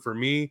 2-1-1 for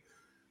me.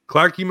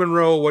 Clarky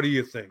Monroe, what do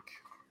you think?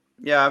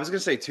 Yeah, I was going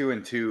to say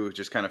 2-2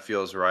 just kind of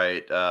feels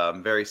right.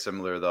 Very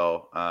similar,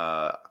 though.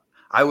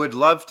 I would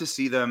love to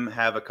see them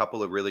have a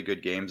couple of really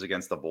good games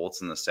against the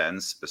Bolts and the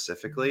Sens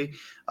specifically.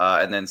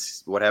 And then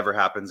whatever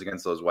happens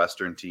against those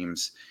Western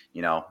teams,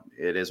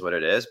 it is what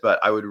it is. But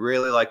I would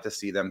really like to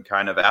see them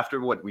kind of, after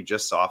what we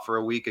just saw for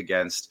a week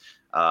against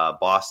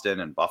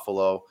Boston and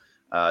Buffalo,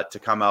 to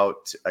come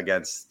out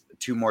against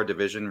two more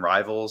division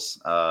rivals,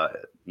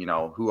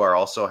 who are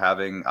also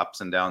having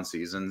ups and down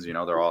seasons.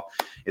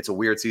 It's a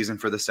weird season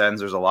for the Sens.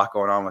 There's a lot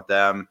going on with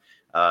them.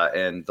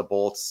 And the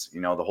Bolts,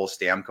 the whole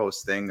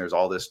Stamkos thing, there's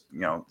all this,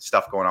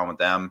 stuff going on with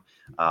them,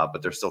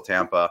 but they're still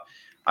Tampa.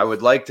 I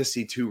would like to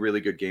see two really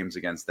good games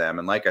against them.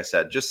 And like I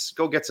said, just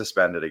go get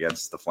suspended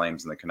against the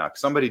Flames and the Canucks.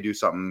 Somebody do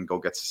something, go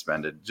get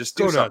suspended. Just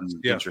do something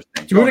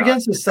interesting. Do it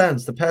against the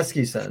Sens, the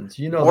pesky Sens.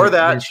 Or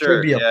that, sure.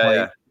 Should be a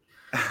play.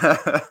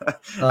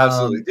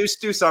 Absolutely.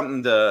 Just do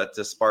something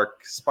to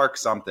spark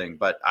something.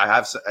 But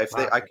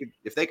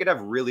if they could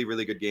have really,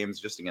 really good games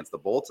just against the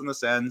Bolts and the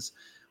Sens,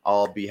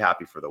 I'll be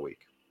happy for the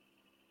week.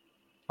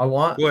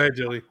 Go ahead,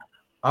 Jilly.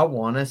 I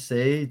want to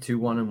say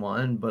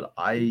 2-1-1, but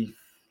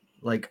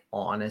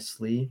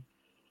honestly,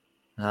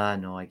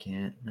 no, I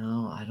can't.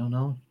 No, I don't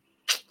know.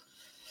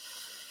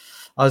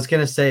 I was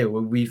gonna say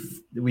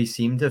we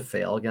seem to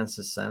fail against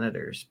the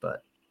Senators,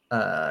 but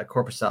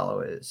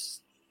Korpisalo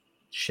is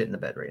shit in the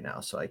bed right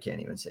now, so I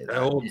can't even say that. The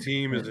whole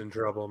team is in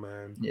trouble,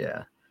 man.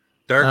 Yeah,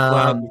 Dark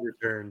Cloud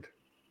returned.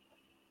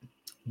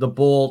 The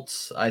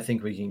Bolts, I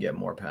think we can get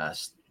more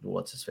past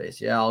what's his face.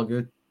 Yeah, I'll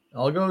go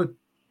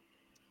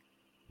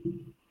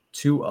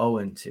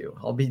 2-0-2.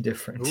 I'll be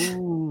different.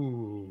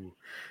 Ooh.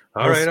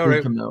 All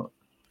right.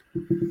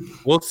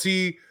 We'll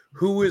see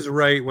who is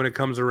right when it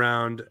comes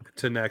around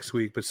to next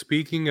week. But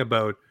speaking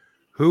about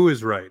who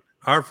is right,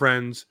 our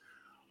friends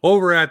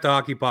over at the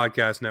Hockey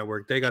Podcast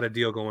Network, they got a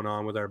deal going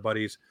on with our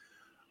buddies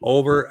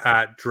over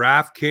at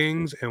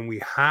DraftKings. And we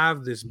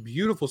have this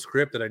beautiful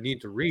script that I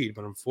need to read,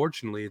 but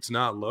unfortunately it's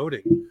not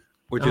loading,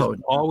 which is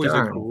always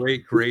a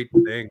great, great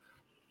thing.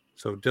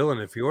 So, Dylan,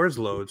 if yours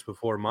loads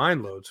before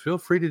mine loads, feel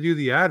free to do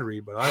the ad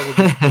read, but I will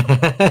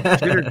just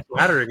chitter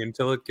chattering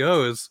until it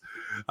goes.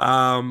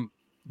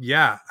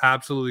 Yeah,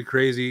 absolutely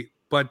crazy.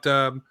 But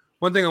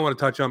one thing I want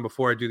to touch on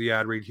before I do the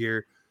ad read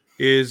here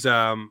is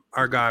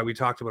our guy, we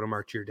talked about him,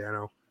 Mark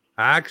Giordano,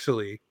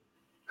 actually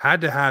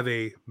had to have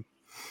a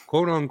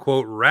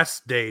quote-unquote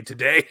rest day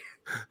today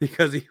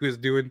because he was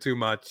doing too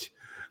much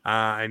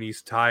and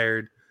he's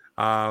tired.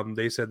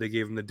 They said they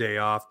gave him the day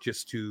off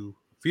just to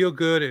feel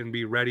good and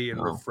be ready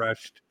and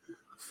refreshed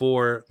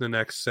for the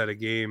next set of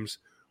games.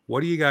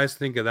 What do you guys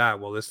think of that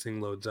while this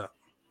thing loads up?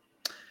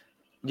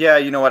 Yeah,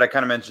 you know what? I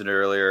kind of mentioned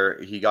earlier.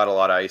 He got a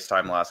lot of ice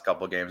time the last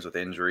couple of games with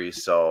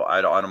injuries, so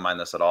I don't mind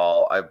this at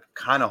all. I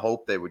kind of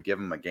hope they would give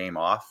him a game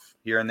off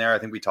here and there. I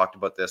think we talked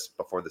about this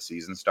before the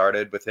season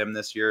started with him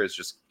this year. It's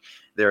just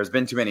there's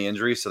been too many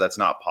injuries, so that's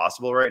not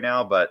possible right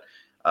now. But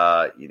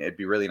it'd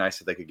be really nice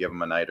if they could give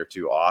him a night or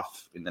two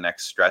off in the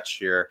next stretch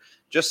here,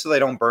 just so they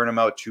don't burn him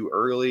out too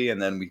early.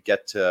 And then we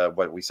get to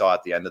what we saw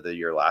at the end of the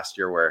year last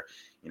year where,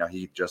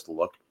 he just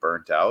looked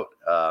burnt out.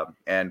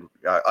 And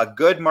a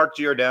good Mark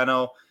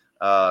Giordano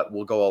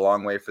will go a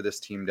long way for this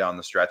team down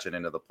the stretch and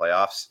into the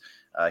playoffs.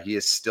 He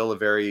is still a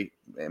very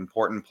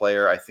important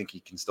player. I think he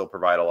can still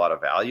provide a lot of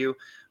value.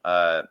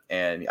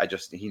 And he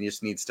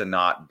just needs to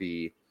not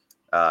be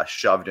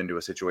shoved into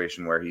a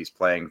situation where he's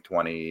playing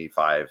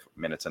 25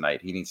 minutes a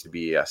night. He needs to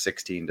be a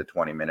 16 to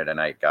 20 minute a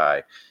night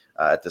guy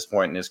at this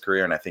point in his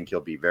career. And I think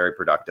he'll be very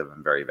productive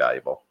and very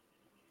valuable.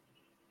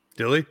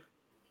 Dilly?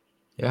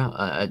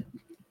 Yeah.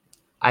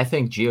 I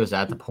think Gio's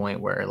at the point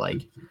where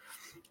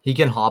he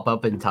can hop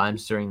up in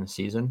times during the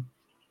season.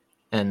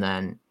 And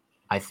then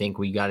I think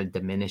we got to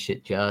diminish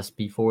it just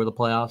before the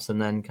playoffs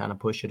and then kind of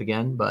push it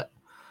again. But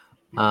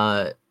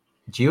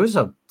Gio's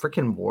a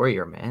freaking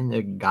warrior, man.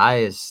 The guy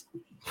is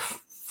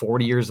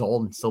 40 years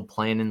old and still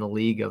playing in the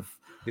league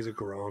he's a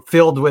Gronk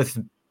filled with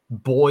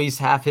boys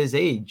half his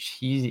age.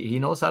 He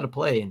knows how to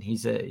play, and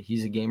he's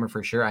a gamer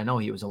for sure. I know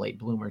he was a late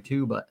bloomer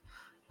too, but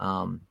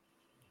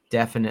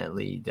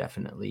definitely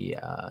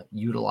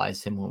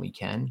utilize him when we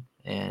can.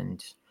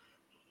 And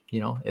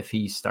if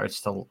he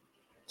starts to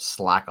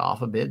slack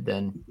off a bit,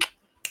 then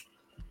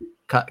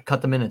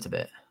cut the minutes a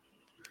bit.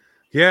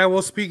 Yeah,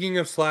 well, speaking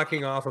of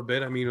slacking off a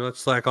bit, let's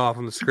slack off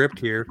on the script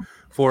here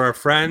for our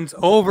friends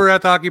over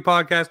at the Hockey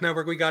Podcast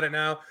Network. We got it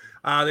now.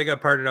 They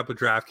got partnered up with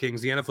DraftKings.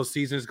 The NFL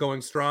season is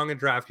going strong,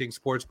 and DraftKings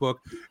Sportsbook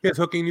is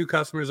hooking new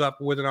customers up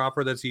with an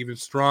offer that's even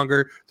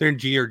stronger than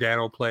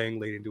Giordano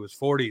playing late into his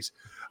 40s.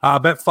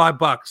 Bet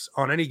 $5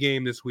 on any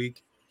game this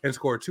week and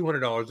score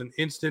 $200 in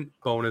instant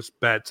bonus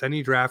bets.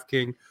 Any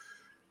DraftKings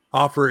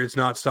offer is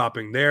not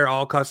stopping there.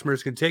 All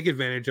customers can take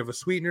advantage of a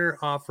sweetener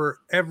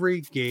offer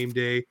every game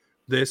day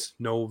this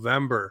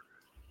November.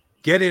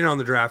 Get in on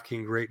the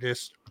DraftKings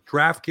greatness.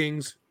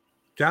 DraftKings,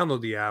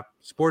 download the app.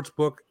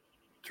 Sportsbook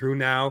through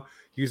now.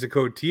 Use the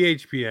code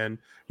THPN.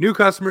 New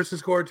customers can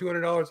score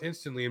 $200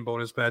 instantly in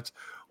bonus bets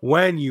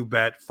when you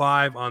bet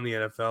 $5 on the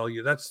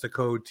NFL. That's the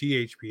code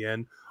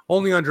THPN.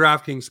 Only on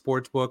DraftKings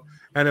Sportsbook,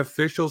 an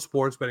official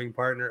sports betting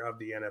partner of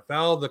the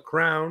NFL. The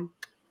crown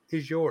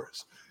is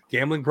yours.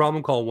 Gambling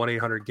problem? Call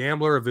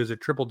 1-800-GAMBLER or visit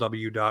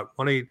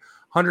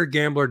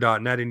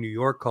www.1800gambler.net. In New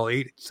York, call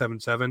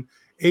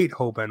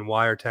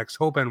 877-8-HOPE-NY or text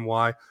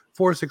HOPE-NY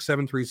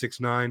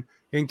 467-369.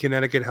 In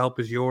Connecticut, help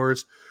is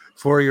yours.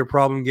 For your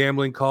problem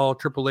gambling, call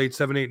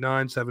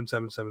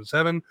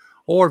 888-789-7777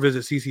 or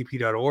visit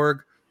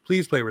ccp.org.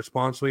 Please play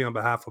responsibly on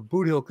behalf of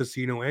Boot Hill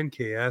Casino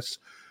NKS.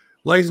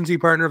 Licensee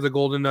partner of the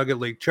Golden Nugget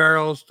Lake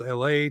Charles,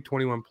 LA,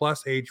 21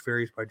 plus, age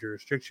varies by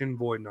jurisdiction,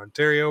 void in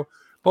Ontario.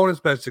 Bonus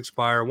bets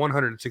expire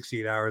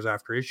 168 hours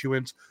after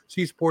issuance.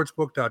 See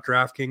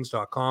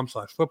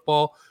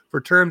sportsbook.draftkings.com/football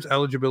for terms,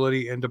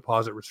 eligibility, and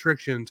deposit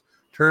restrictions,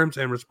 terms,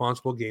 and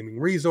responsible gaming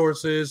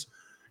resources.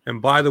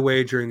 And by the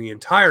way, during the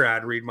entire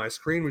ad read, my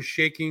screen was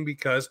shaking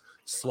because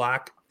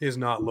Slack is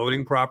not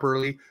loading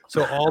properly.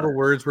 So all the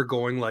words were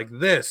going like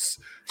this.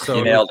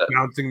 So it was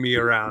bouncing me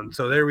around.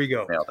 So there we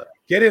go.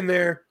 Get in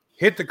there.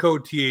 Hit the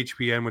code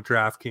THPN with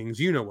DraftKings.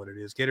 You know what it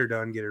is. Get her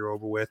done. Get her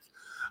over with.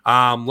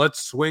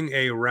 Let's swing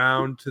a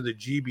round to the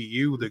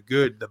GBU, the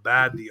good, the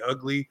bad, the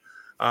ugly.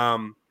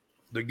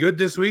 The good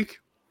this week,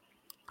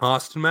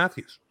 Austin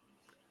Matthews.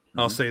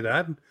 I'll say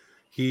that.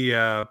 He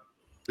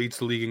leads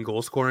the league in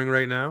goal scoring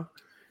right now.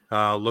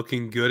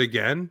 Looking good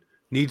again.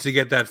 Needs to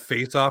get that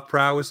face-off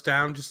prowess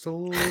down just a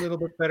little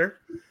bit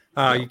better.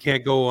 You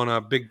can't go on a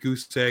big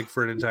goose egg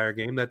for an entire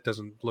game. That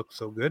doesn't look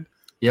so good.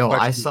 Yo,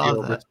 I saw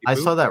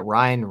that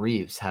Ryan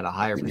Reeves had a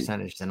higher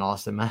percentage than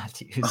Austin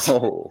Matthews.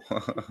 Oh,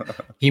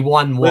 he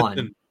won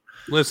one.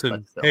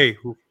 Listen. Hey,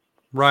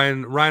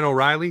 Ryan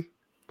O'Reilly,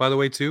 by the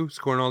way, too,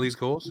 scoring all these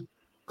goals.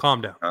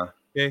 Calm down.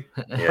 Okay,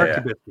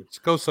 biscuits.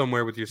 Go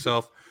somewhere with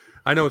yourself.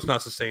 I know it's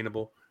not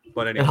sustainable,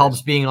 but anyway. It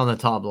helps being on the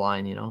top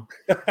line, you know.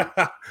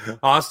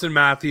 Austin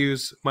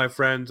Matthews, my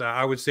friend,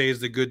 I would say is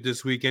the good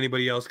this week.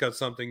 Anybody else got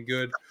something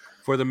good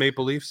for the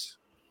Maple Leafs?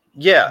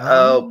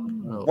 Yeah,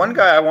 one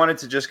guy I wanted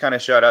to just kind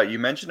of shout out. You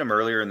mentioned him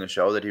earlier in the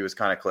show that he was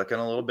kind of clicking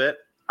a little bit.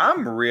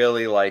 I'm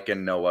really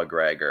liking Noah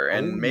Gregor,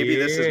 and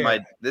this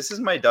is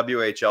my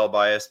WHL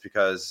bias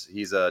because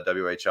he's a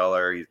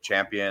WHLer, he's a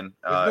champion in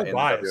the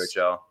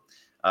WHL.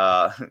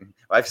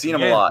 I've seen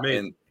him a lot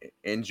in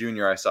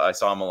junior. I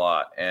saw him a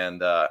lot,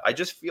 and I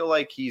just feel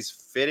like he's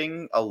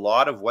fitting a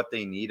lot of what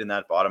they need in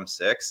that bottom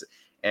six.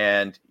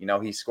 And, you know,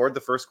 he scored the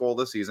first goal of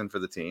the season for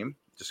the team.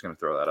 Just going to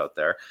throw that out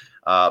there.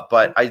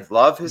 But I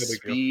love his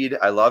speed.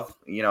 I love,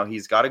 you know,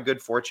 he's got a good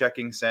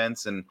forechecking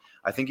sense. And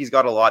I think he's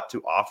got a lot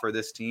to offer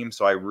this team.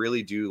 So I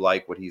really do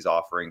like what he's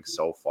offering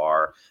so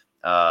far.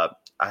 You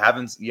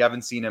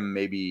haven't seen him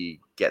maybe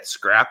get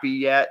scrappy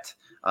yet.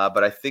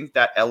 But I think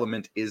that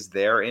element is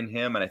there in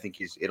him. And I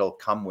think it'll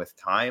come with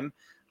time.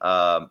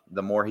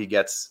 The more he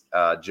gets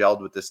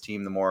gelled with this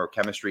team, the more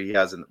chemistry he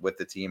has with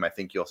the team. I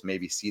think you'll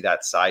maybe see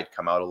that side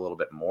come out a little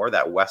bit more,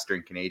 that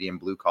Western Canadian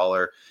blue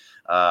collar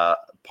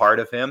part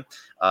of him.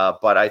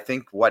 But I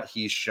think what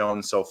he's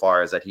shown so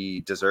far is that he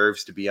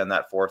deserves to be on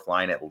that fourth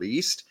line at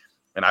least.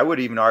 And I would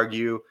even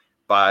argue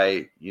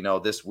by, you know,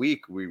 this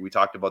week, we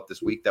talked about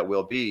this week that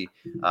will be,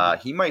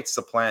 he might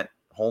supplant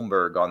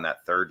Holmberg on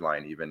that third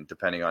line, even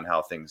depending on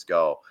how things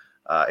go.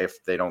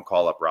 If they don't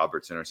call up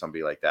Robertson or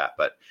somebody like that.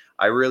 But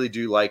I really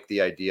do like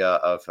the idea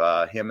of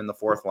him in the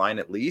fourth line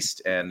at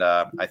least, and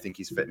I think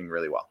he's fitting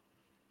really well.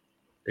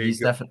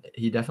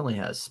 He definitely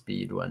has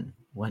speed when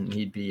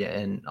he'd be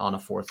on a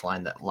fourth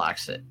line that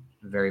lacks it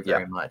very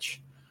much.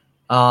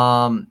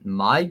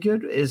 My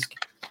good is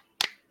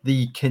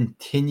the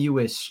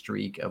continuous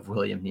streak of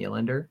William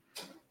Nylander.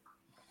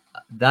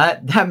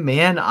 That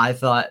man, I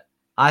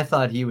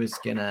thought he was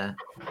gonna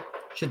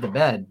shit the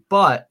bed,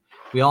 but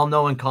we all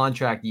know in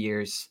contract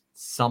years,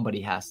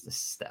 somebody has to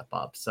step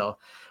up. So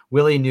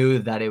Willie knew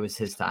that it was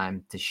his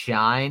time to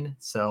shine.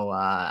 So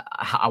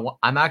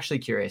I'm actually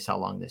curious how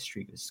long this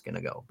streak is going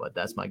to go, but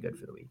that's my good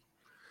for the week.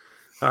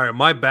 All right,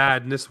 my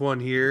bad in this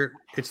one here,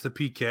 it's the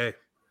PK.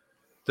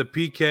 The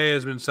PK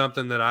has been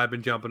something that I've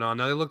been jumping on.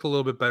 Now, they looked a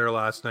little bit better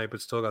last night,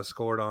 but still got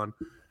scored on.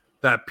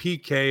 That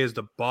PK is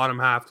the bottom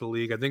half of the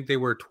league. I think they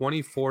were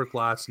 24th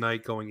last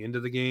night going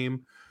into the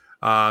game.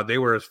 They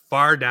were as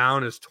far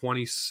down as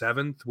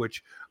 27th,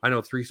 which I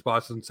know 3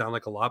 spots doesn't sound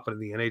like a lot, but in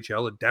the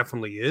NHL, it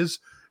definitely is.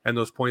 And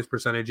those points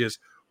percentages,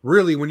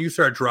 really, when you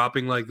start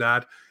dropping like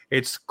that,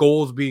 it's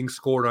goals being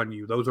scored on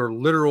you. Those are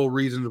literal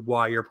reasons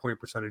why your point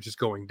percentage is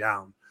going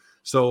down.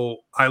 So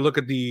I look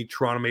at the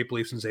Toronto Maple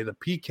Leafs and say the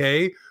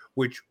PK,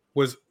 which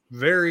was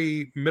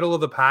very middle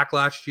of the pack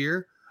last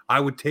year, I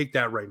would take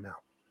that right now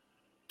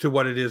to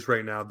what it is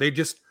right now.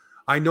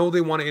 I know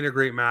they want to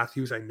integrate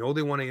Matthews. I know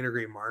they want to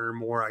integrate Marner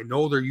more. I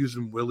know they're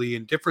using Willie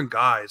and different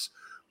guys,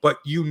 but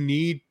you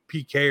need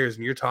PKers.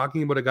 And you're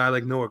talking about a guy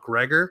like Noah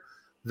Gregor.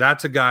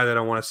 That's a guy that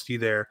I want to see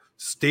there.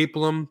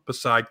 Staple him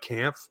beside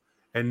Kampf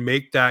and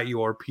make that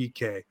your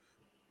PK.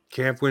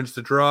 Kampf wins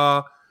the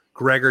draw.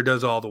 Gregor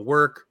does all the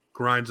work,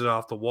 grinds it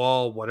off the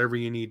wall, whatever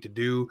you need to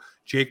do.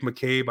 Jake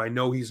McCabe, I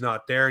know he's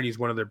not there, and he's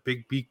one of their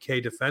big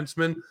PK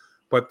defensemen,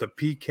 but the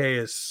PK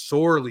is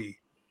sorely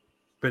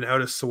been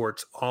out of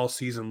sorts all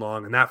season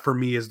long. And that for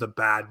me is the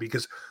bad,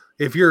 because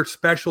if your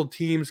special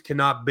teams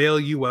cannot bail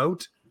you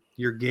out,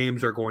 your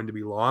games are going to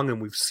be long.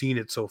 And we've seen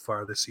it so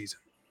far this season.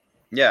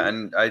 Yeah.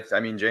 And I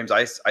mean, James,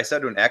 I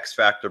said an X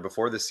factor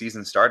before the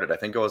season started. I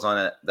think it was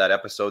on that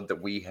episode that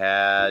we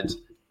had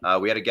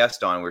We had a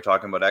guest on. We were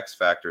talking about X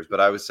factors, but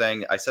I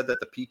said that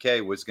the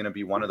PK was going to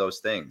be one of those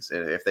things.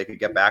 If they could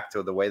get back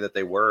to the way that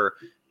they were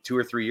 2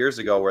 or 3 years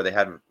ago, where they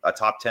had a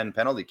top 10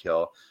 penalty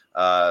kill,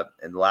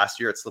 and last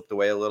year it slipped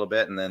away a little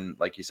bit, and then,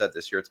 like you said,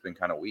 this year it's been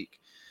kind of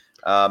weak.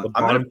 I'm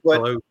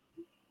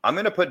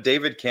going to put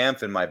David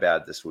Kampf in my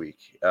bad this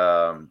week.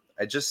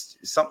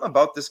 Something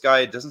about this guy,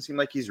 it doesn't seem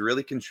like he's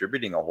really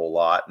contributing a whole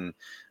lot. And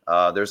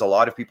there's a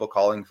lot of people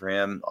calling for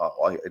him.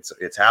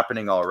 It's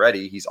happening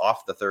already. He's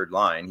off the third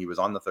line. He was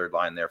on the third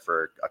line there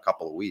for a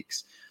couple of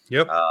weeks.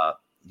 Yep.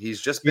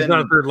 He's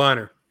not a third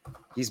liner.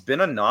 He's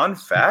been a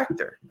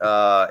non-factor.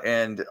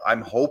 And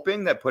I'm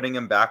hoping that putting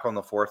him back on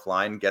the fourth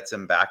line gets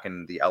him back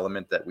in the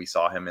element that we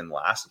saw him in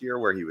last year,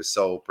 where he was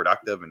so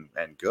productive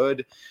and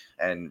good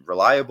and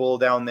reliable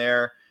down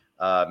there.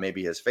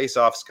 Maybe his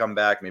faceoffs come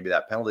back. Maybe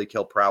that penalty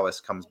kill prowess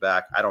comes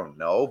back. I don't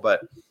know.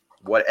 But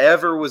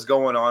whatever was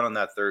going on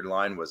that third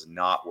line was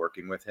not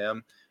working with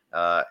him.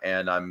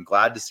 And I'm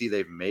glad to see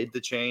they've made the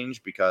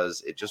change,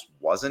 because it just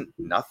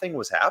nothing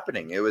was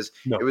happening. It was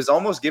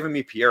almost giving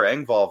me Pierre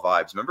Engvall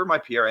vibes. Remember my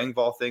Pierre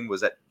Engvall thing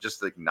was that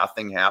just like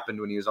nothing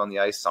happened when he was on the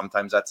ice.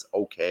 Sometimes that's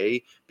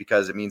okay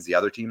because it means the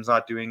other team's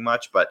not doing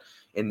much. But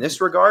in this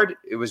regard,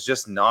 it was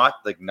just not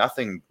like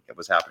nothing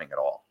was happening at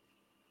all.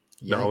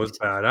 No, it was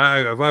bad.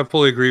 I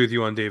fully agree with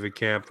you on David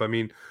Kampf. I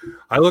mean,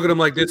 I look at him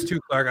like this too,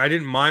 Clark. I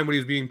didn't mind what he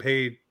was being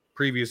paid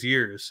previous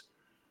years,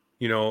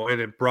 and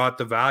it brought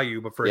the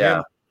value. But for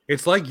him,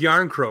 it's like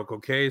Yarncroke,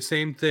 okay?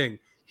 Same thing.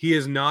 He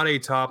is not a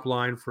top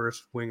line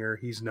first winger.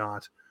 He's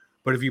not.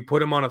 But if you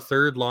put him on a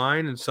third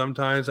line and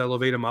sometimes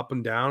elevate him up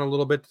and down a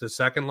little bit to the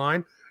second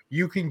line,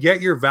 you can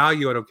get your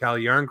value out of Cal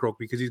Yarncroke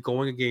because he's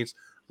going against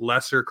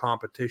lesser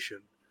competition.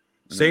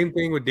 Mm-hmm. Same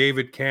thing with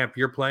David Kampf.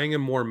 You're playing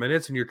him more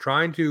minutes and you're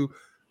trying to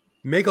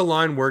make a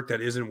line work that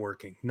isn't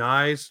working.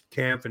 Nyes,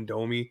 Kampf, and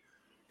Domi.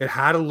 It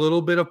had a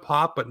little bit of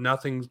pop, but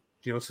nothing,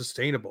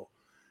 sustainable.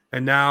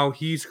 And now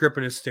he's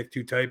gripping his stick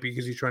too tight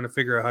because he's trying to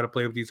figure out how to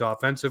play with these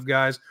offensive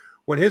guys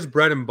when his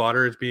bread and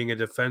butter is being a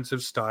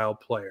defensive style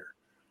player.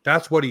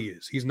 That's what he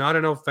is. He's not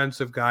an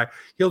offensive guy.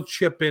 He'll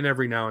chip in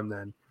every now and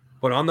then.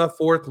 But on the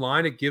fourth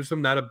line, it gives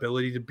him that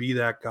ability to be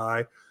that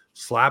guy.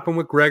 Slap him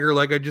with Gregor,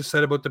 like I just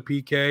said about the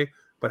PK,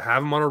 but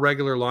have him on a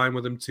regular line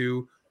with him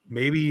too.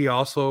 Maybe he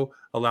also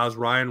allows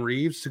Ryan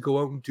Reeves to go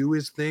out and do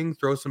his thing,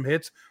 throw some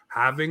hits.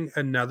 Having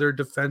another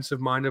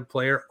defensive-minded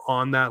player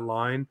on that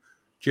line,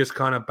 just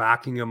kind of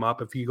backing him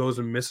up. If he goes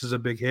and misses a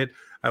big hit,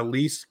 at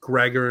least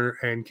Gregor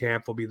and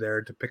Kampf will be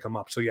there to pick him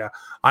up. So, yeah,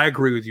 I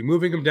agree with you.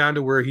 Moving him down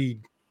to where he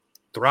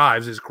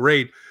thrives is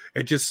great.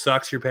 It just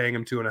sucks you're paying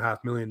him $2.5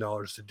 million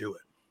to do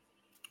it.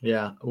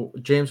 Yeah.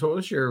 James, what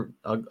was your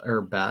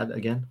bad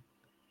again?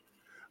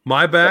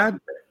 My bad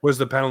was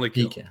the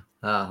penalty kill.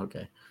 PK.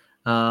 Okay.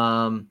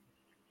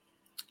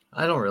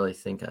 I don't really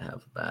think I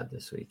have a bad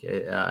this week.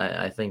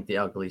 I think the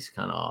ugly's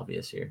kind of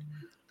obvious here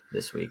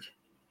this week.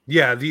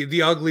 Yeah,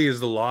 the ugly is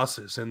the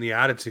losses and the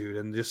attitude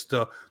and just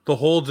the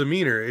whole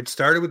demeanor. It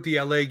started with the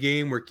LA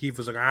game where Keefe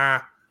was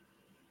like,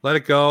 let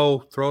it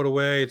go, throw it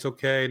away, it's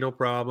okay, no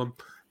problem.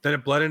 Then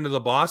it bled into the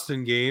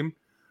Boston game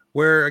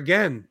where,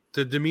 again,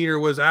 the demeanor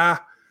was,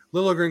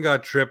 Liljegren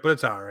got tripped, but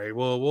it's all right.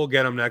 We'll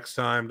get him next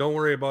time. Don't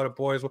worry about it,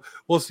 boys.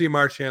 We'll see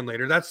Marchand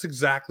later. That's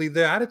exactly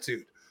the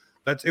attitude.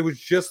 It was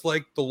just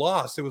like the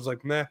loss. It was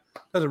like, meh,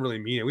 doesn't really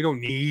mean it. We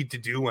don't need to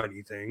do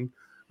anything.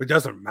 It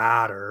doesn't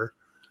matter.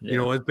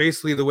 Yeah. It's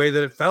basically the way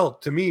that it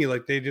felt to me.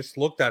 Like they just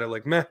looked at it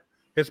like, meh,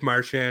 it's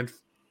Marchand.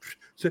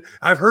 So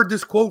I've heard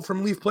this quote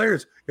from Leaf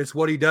players. It's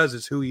what he does.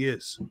 It's who he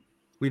is.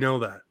 We know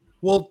that.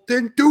 Well,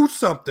 then do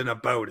something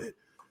about it.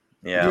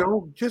 Yeah.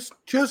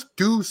 Just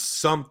do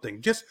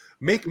something. Just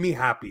make me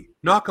happy.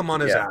 Knock him on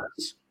his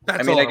ass.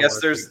 That's I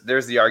guess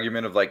there's the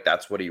argument of like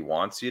that's what he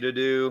wants you to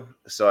do.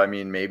 So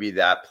maybe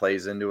that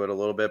plays into it a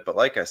little bit. But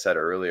like I said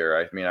earlier,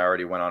 I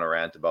already went on a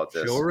rant about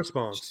this. Show a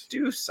response. Just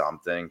do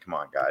something. Come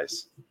on,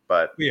 guys.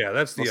 But yeah,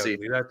 that's the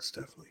ugly. That's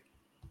definitely.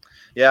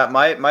 Yeah,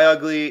 my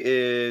ugly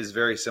is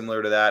very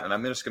similar to that, and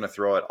I'm just going to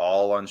throw it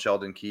all on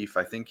Sheldon Keefe.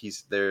 I think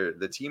he's there.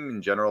 The team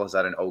in general has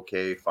had an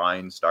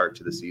fine start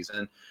to the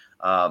season,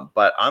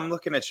 but I'm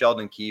looking at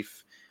Sheldon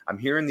Keefe. I'm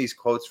hearing these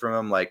quotes from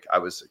him like I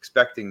was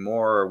expecting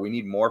more, or we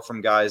need more from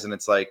guys, and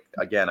it's like,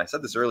 again, I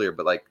said this earlier,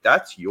 but like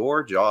that's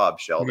your job,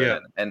 Sheldon.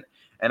 Yeah.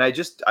 And I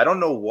don't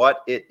know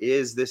what it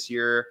is this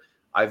year.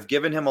 I've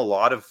given him a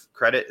lot of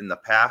credit in the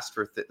past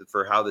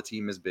for how the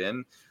team has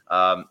been.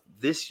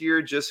 This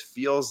year just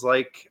feels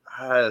like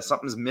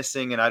something's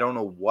missing, and I don't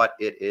know what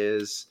it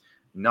is.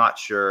 Not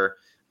sure.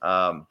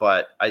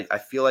 But I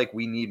feel like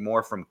we need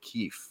more from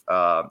Keefe.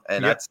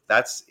 And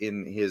that's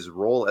in his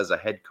role as a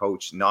head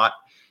coach, not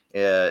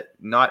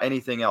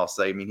anything else.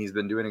 He's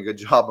been doing a good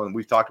job. And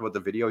we've talked about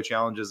the video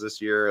challenges this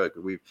year. Like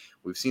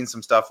we've seen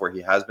some stuff where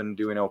he has been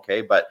doing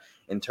okay, but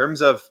in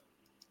terms of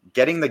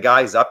getting the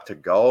guys up to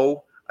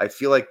go, I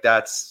feel like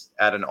that's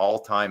at an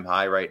all-time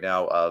high right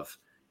now of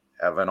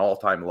an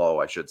all-time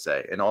low, I should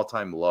say, an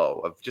all-time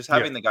low of just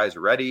having the guys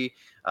ready,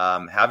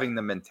 having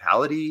the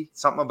mentality.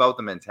 Something about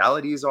the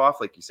mentality is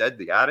off. Like you said,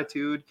 the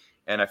attitude,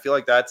 And I feel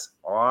like it's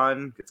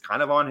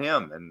kind of on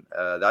him. And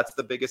that's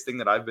the biggest thing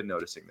that I've been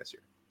noticing this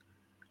year.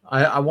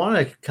 I want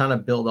to kind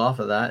of build off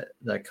of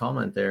that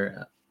comment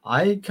there.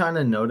 I kind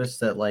of noticed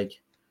that, like,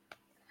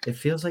 it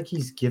feels like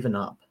he's given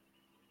up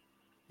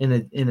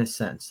in a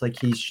sense. Like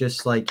he's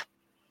just like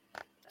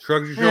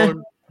shrugs his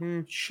shoulder.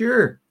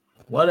 Sure,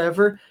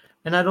 whatever.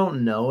 And I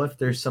don't know if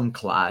there's some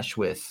clash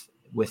with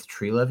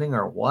Tree Living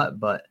or what,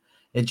 but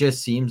it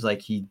just seems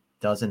like he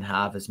doesn't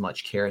have as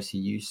much care as he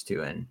used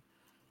to. And,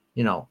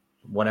 you know,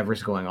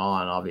 whatever's going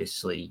on,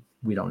 obviously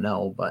we don't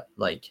know, but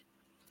like,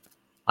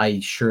 I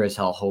sure as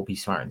hell hope he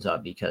smartens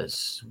up,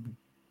 because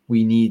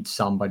we need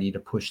somebody to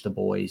push the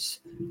boys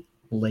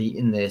late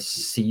in this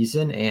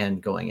season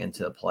and going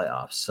into the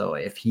playoffs. So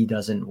if he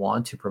doesn't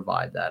want to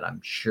provide that, I'm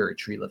sure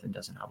Tree Living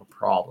doesn't have a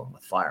problem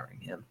with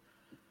firing him.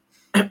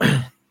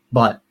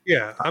 But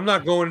yeah, I'm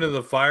not going into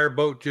the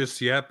fireboat just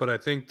yet, but I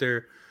think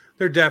there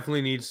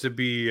definitely needs to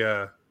be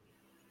a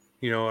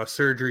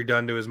surgery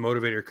done to his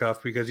motivator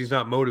cuff, because he's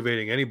not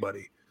motivating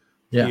anybody.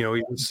 Yeah. You know,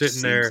 he's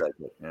sitting there. Like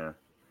it,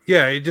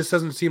 yeah, it just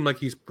doesn't seem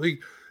like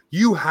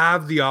you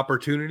have the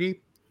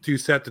opportunity to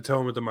set the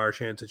tone with the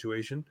Marchand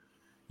situation.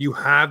 You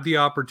have the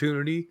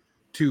opportunity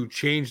to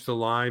change the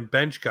line,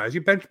 bench guys.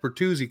 You bench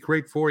Bertuzzi,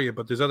 great for you,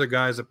 but there's other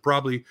guys that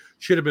probably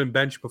should have been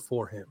benched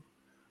before him.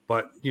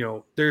 But, you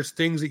know, there's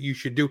things that you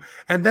should do.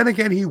 And then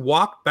again, he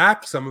walked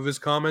back some of his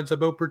comments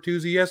about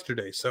Bertuzzi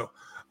yesterday. So,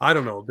 I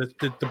don't know.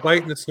 The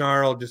bite and the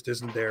snarl just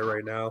isn't there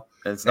right now.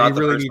 And it's not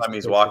the first time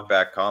he's walked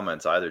back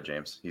comments either,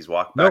 James. He's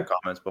walked back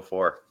comments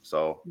before.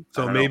 So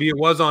maybe it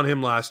was on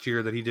him last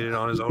year that he did it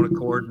on his own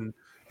accord and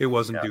it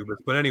wasn't Dubas.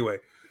 But anyway,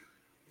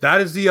 that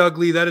is the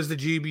ugly. That is the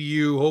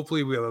GBU.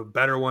 Hopefully we have a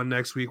better one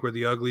next week where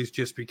the uglies,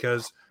 just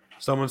because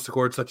someone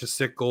scored such a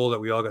sick goal that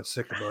we all got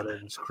sick about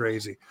it. It's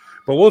crazy.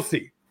 But we'll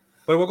see.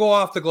 But we'll go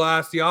off the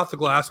glass. The off the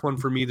glass one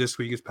for me this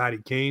week is Patty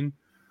Kane.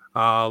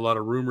 A lot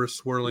of rumors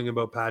swirling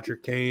about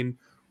Patrick Kane,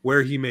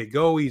 where he may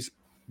go. He's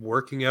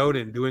working out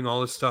and doing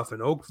all this stuff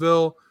in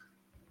Oakville.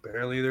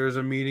 Apparently there's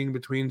a meeting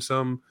between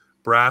some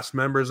brass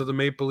members of the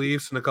Maple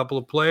Leafs and a couple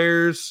of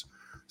players.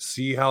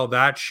 See how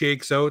that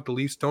shakes out. The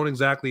Leafs don't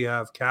exactly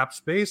have cap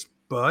space,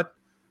 but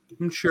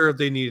I'm sure if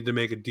they needed to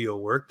make a deal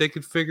work, they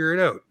could figure it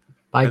out.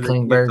 By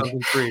Klingberg.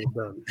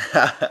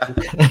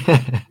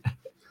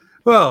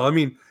 Well, I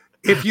mean,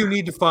 if you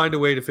need to find a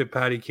way to fit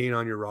Patty Kane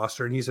on your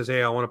roster and he says,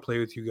 hey, I want to play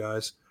with you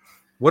guys,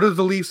 what do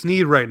the Leafs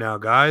need right now,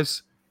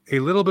 guys? A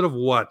little bit of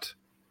what?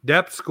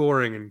 Depth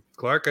scoring. And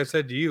Clark, I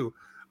said to you,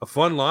 a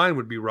fun line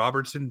would be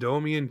Robertson,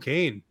 Domi, and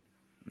Kane.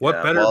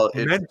 What better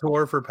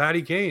mentor for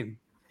Patty Kane?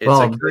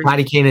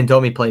 Patty Kane and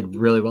Domi played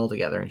really well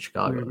together in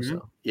Chicago. Mm-hmm.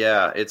 So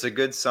yeah, it's a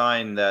good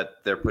sign that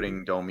they're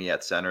putting Domi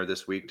at center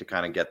this week to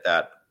kind of get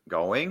that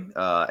going.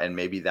 And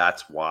maybe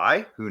that's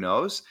why. Who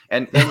knows?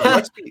 And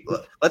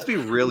let's be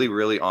really,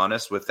 really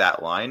honest with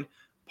that line.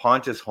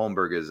 Pontus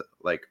Holmberg is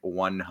like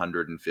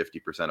 150%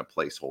 a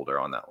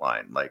placeholder on that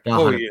line. Like,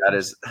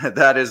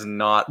 that is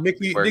not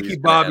Nicky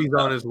Bobby's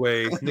on his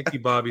way. Nicky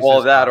Bobby's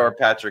or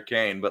Patrick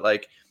Kane. But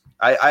like,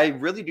 I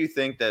really do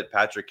think that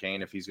Patrick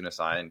Kane, if he's going to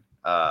sign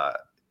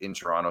in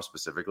Toronto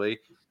specifically,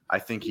 I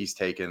think he's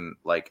taken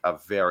like a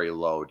very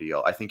low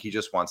deal. I think he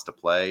just wants to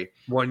play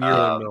 1 year,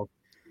 $1 million.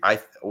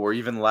 Or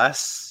even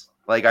less.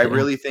 Like, I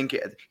really think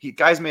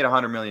guy's made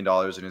 $100 million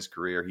in his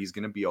career. He's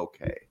going to be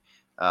okay.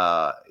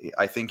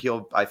 I think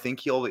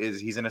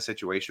he's in a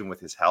situation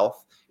with his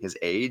health, his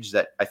age,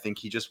 that I think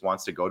he just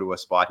wants to go to a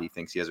spot he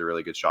thinks he has a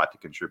really good shot to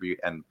contribute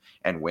and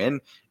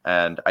win.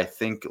 And I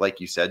think, like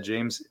you said,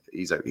 James,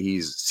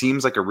 he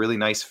seems like a really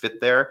nice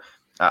fit there.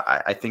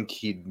 I think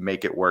he'd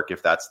make it work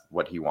if that's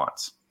what he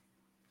wants.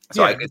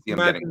 So I can see him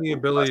getting the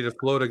ability to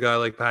float a guy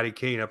like Patty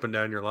Kane up and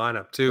down your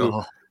lineup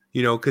too.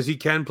 You know, because he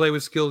can play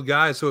with skilled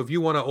guys. So if you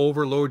want to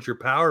overload your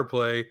power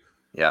play,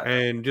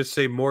 and just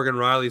say Morgan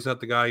Riley's not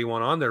the guy you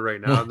want on there right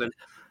now, then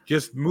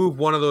just move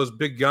one of those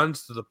big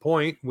guns to the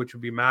point, which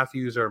would be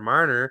Matthews or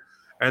Marner,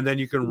 and then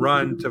you can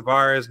run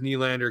Tavares,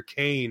 Nylander,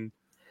 Kane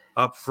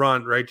up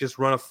front, right? Just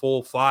run a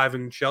full five,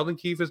 and Sheldon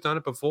Keefe has done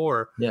it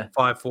before.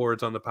 5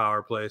 forwards on the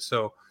power play.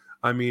 So,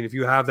 I mean, if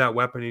you have that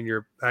weapon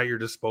at your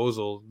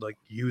disposal, like,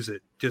 use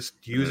it.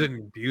 Just use it and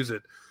abuse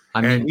it.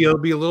 And he'll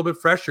be a little bit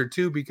fresher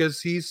too,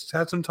 because he's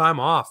had some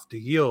time off to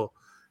heal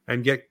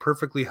and get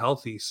perfectly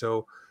healthy.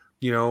 So,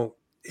 you know,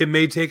 it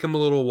may take him a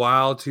little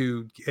while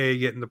to A,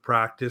 get into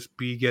practice,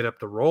 B, get up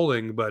to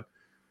rolling, but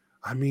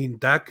I mean,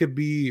 that could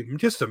be,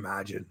 just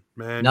imagine,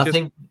 man.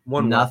 Nothing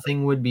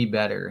would be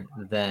better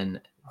than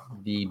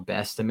the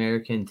best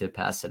American to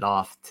pass it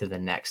off to the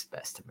next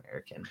best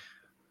American.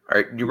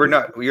 All right,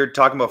 you're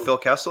talking about Phil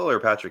Kessel or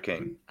Patrick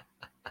Kane?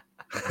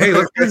 Hey,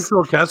 let's get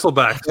Phil Kessel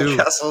back too.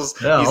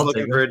 He's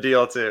looking for a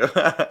deal too.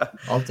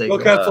 I'll take Phil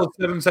Kessel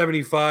at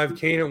 $775,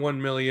 Kane at $1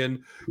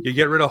 million. You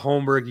get rid of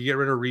Holmberg, you get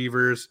rid of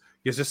Reavers.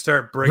 You just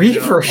start breaking.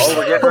 Reavers.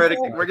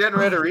 We're getting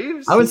rid of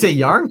Reeves. I would say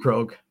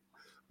Yarncroke.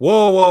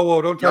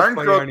 Whoa. Don't touch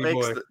my Yarncroke Yarny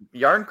boy.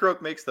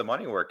 Yarncroke makes the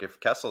money work if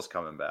Kessel's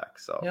coming back.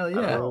 So Hell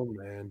yeah. Oh,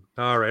 man.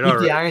 All right. Keep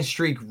the iron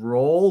streak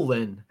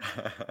rolling.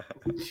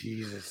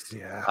 Jesus,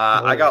 yeah.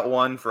 I got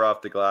one for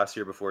off the glass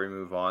here before we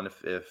move on,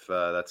 if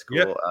that's cool.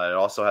 Yep. It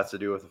also has to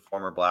do with a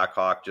former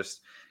Blackhawk.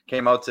 Just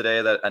came out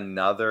today that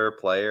another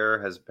player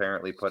has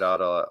apparently put out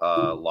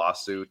a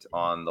lawsuit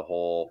on the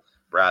whole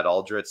Brad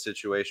Aldrich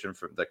situation,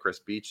 for the Chris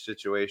Beach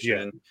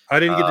situation. I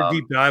didn't get to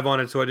deep dive on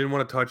it, so I didn't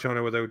want to touch on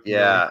it without.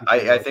 Yeah,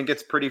 I think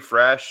it's pretty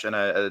fresh, and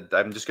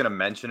I'm just going to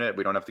mention it.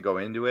 We don't have to go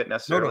into it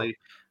necessarily.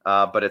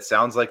 But it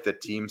sounds like the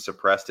team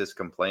suppressed his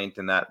complaint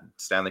in that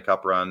Stanley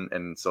Cup run.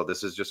 And so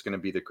this is just going to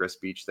be the Chris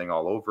Beach thing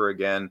all over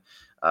again.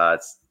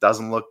 It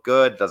doesn't look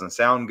good, doesn't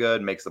sound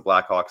good, makes the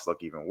Blackhawks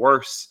look even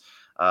worse.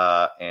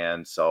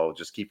 And so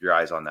just keep your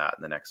eyes on that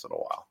in the next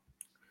little while.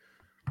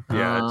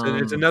 Yeah,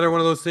 it's another one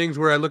of those things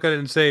where I look at it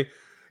and say,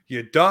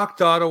 you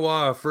docked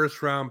Ottawa a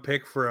first-round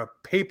pick for a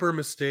paper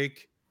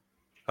mistake,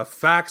 a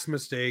fax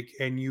mistake,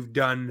 and you've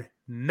done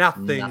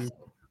nothing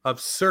of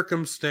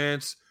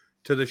circumstance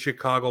to the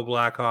Chicago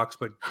Blackhawks,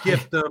 but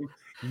gift them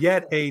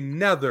yet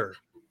another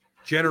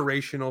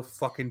generational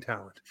fucking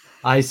talent.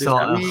 I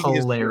saw a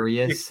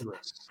hilarious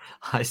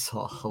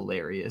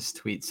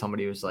tweet.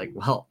 Somebody was like,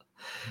 well,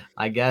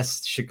 I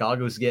guess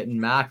Chicago's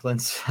getting Macklin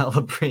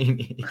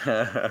Celebrini.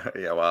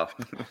 Yeah, wow.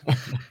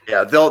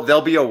 Yeah,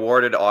 they'll be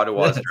awarded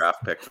Ottawa's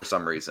draft pick for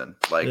some reason.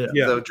 Like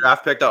the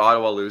draft pick that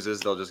Ottawa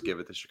loses, they'll just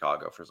give it to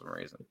Chicago for some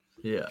reason.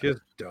 Yeah.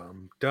 Just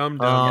dumb.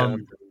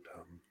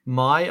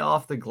 My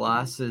off the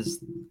glass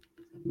is,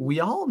 we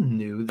all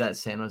knew that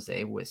San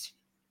Jose was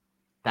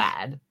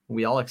bad.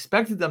 We all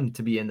expected them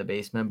to be in the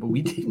basement, but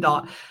we did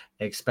not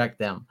expect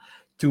them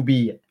to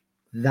be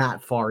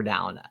that far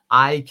down.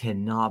 I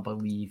cannot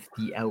believe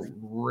the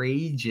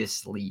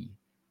outrageously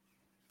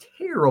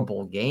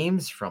terrible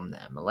games from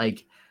them.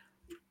 Like,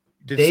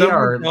 they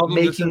are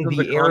making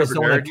the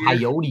Arizona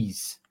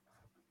Coyotes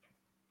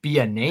be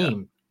a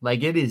name.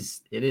 Like, it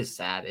is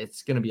sad.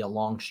 It's going to be a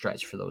long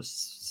stretch for those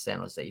San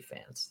Jose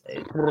fans.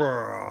 They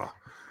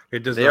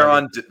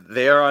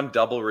are on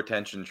double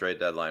retention trade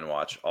deadline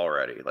watch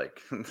already.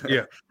 Like,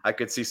 yeah, I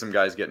could see some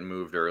guys getting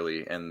moved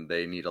early, and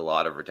they need a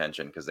lot of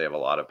retention because they have a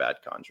lot of bad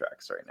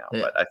contracts right now.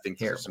 But I think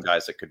there's some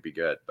guys that could be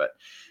good, but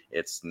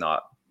it's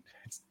not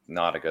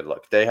a good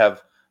look. They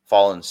have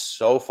fallen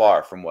so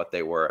far from what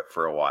they were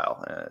for a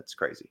while. It's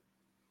crazy.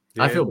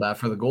 Yeah. I feel bad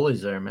for the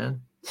goalies there,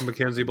 man.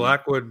 Mackenzie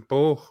Blackwood,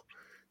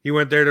 he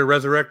went there to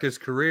resurrect his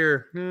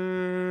career.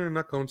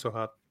 Not going so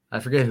hot. I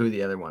forget who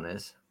the other one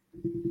is.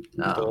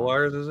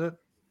 Dollars, is it?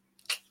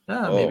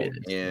 Maybe it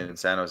is. In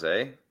San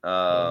Jose.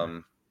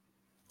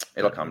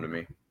 It'll come to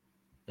me.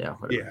 Yeah.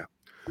 Whatever. Yeah.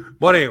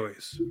 But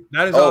anyways,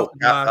 that is all.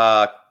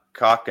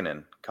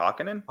 Kokkonen.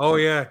 Kokkonen? Oh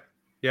yeah.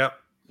 Yep.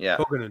 Yeah.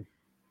 Kokkonen.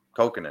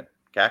 Kakkonen.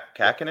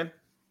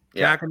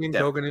 Yeah.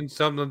 Kokkonen.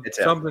 Something.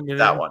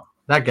 That one.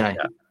 That guy.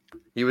 Yeah.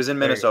 He was in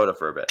Minnesota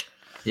for a bit.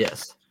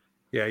 Yes.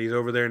 Yeah, he's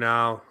over there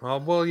now. Oh,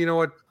 well, you know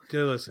what?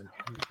 Listen,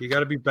 you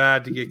got to be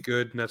bad to get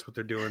good, and that's what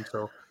they're doing.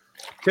 So,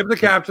 tip the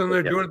caps on.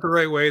 They're doing it the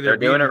right way. They're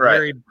doing it right.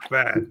 Very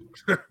bad.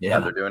 Yeah,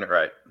 they're doing it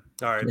right.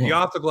 All right. The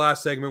off the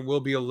glass segment will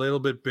be a little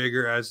bit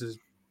bigger as this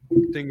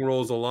thing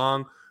rolls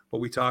along,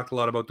 but we talked a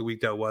lot about the week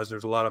that was.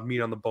 There's a lot of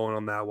meat on the bone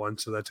on that one,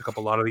 so that took up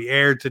a lot of the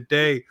air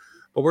today.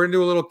 But we're going to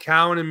do a little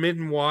Cowan and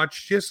Minton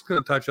watch. Just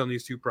going to touch on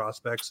these two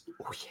prospects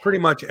pretty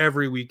much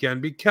every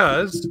weekend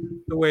because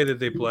the way that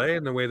they play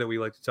and the way that we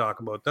like to talk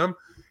about them.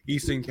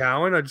 Easton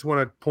Cowan, I just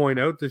want to point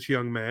out this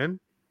young man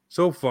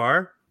so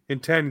far in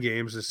 10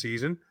 games this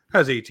season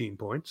has 18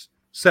 points,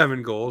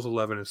 7 goals,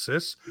 11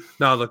 assists.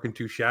 Not looking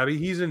too shabby.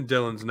 He's in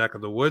Dylan's neck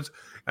of the woods.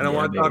 And I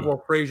want to talk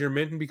about Fraser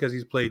Minton because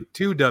he's played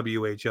 2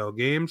 WHL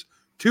games,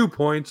 2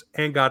 points,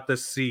 and got the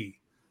C.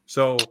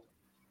 So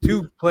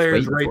 2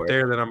 players right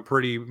there that I'm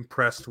pretty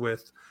impressed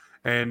with.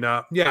 And,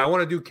 I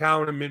want to do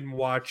Cowan and Minton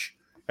watch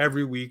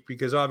every week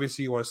because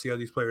obviously you want to see how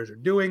these players are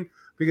doing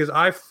because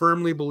I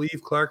firmly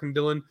believe Clark and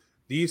Dylan,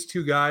 these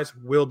 2 guys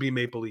will be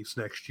Maple Leafs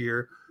next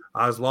year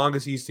as long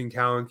as Easton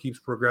Cowan keeps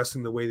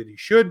progressing the way that he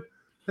should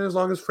and as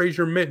long as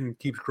Fraser Minton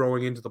keeps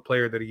growing into the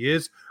player that he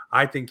is.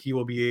 I think he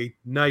will be a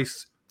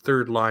nice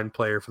third-line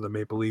player for the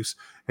Maple Leafs.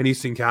 And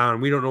Easton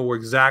Cowan, we don't know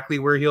exactly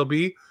where he'll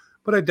be,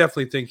 but I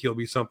definitely think he'll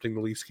be something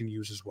the Leafs can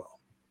use as well.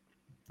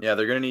 Yeah,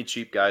 they're going to need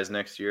cheap guys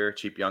next year,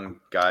 cheap young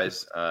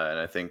guys, and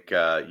I think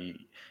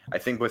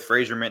with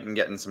Fraser Minton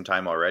getting some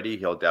time already,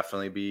 he'll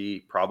definitely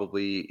be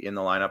probably in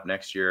the lineup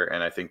next year.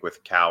 And I think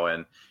with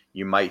Cowan,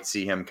 you might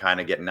see him kind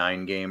of get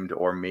 9-gamed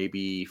or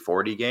maybe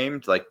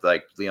 40-gamed, like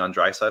Leon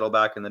Draisaitl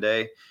back in the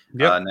day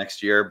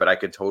next year. But I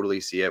could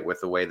totally see it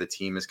with the way the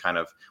team is kind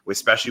of,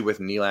 especially with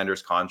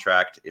Nylander's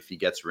contract, if he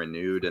gets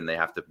renewed and they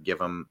have to give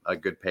him a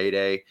good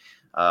payday.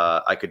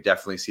 I could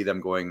definitely see them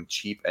going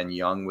cheap and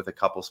young with a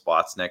couple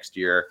spots next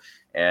year,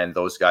 and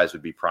those guys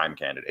would be prime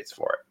candidates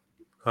for it.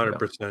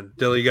 100%.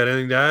 Dilly, you got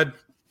anything to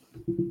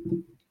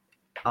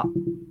add?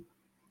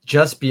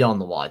 Just be on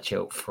the watch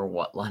out for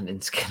what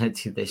London's going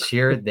to do this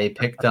year. They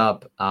picked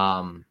up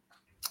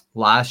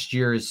last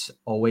year's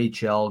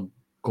OHL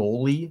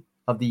goalie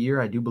of the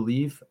year, I do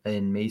believe,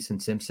 in Mason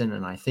Simpson,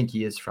 and I think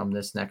he is from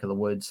this neck of the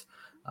woods.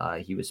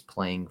 He was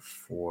playing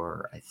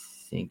for, I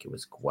think it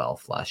was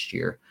Guelph last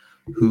year,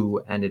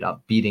 who ended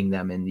up beating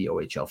them in the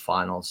OHL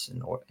finals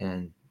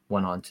and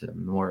went on to the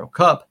Memorial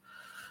Cup.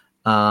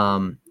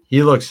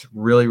 He looks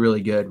really,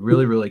 really good,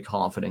 really, really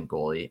confident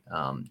goalie.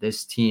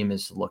 This team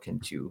is looking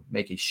to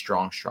make a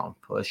strong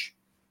push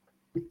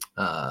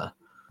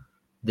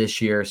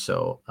this year.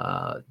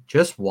 So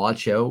just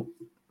watch out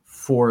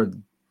for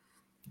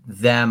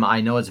them. I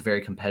know it's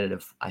very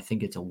competitive. I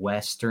think it's a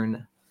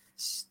Western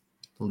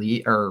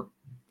league or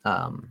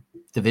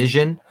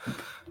division.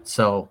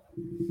 So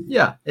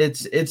yeah,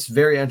 it's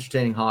very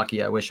entertaining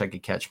hockey. I wish I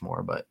could catch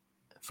more, but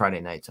Friday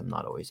nights I'm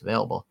not always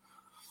available.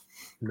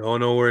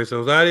 No worries.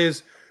 So that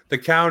is the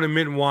Cowan and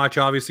Minton watch.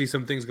 Obviously,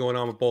 some things going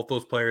on with both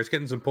those players,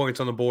 getting some points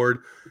on the board.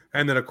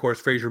 And then, of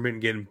course, Fraser Minton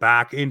getting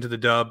back into the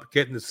dub,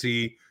 getting to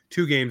see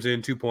 2 games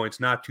in, 2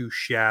 points, not 2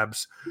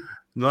 shabs.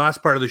 In the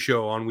last part of the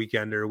show on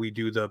Weekender, we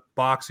do the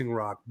Boxing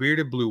Rock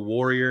Bearded Blue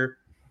Warrior.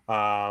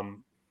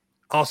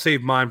 I'll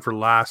save mine for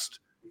last.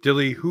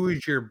 Dilly, who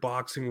is your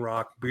Boxing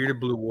Rock Bearded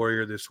Blue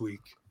Warrior this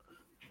week?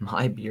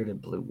 My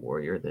Bearded Blue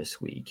Warrior this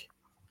week.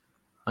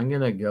 I'm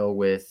going to go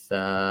with...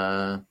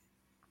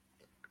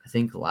 I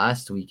think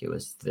last week it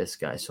was this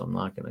guy, so I'm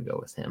not going to go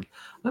with him.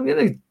 I'm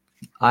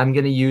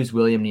gonna use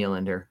William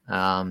Nylander.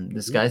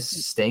 This guy's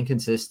staying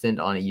consistent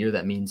on a year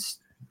that means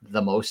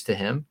the most to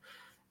him,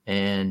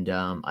 and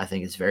I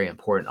think it's very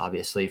important,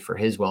 obviously, for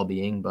his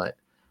well-being. But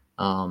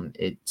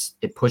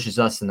it pushes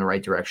us in the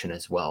right direction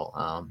as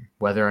well.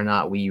 Whether or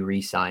not we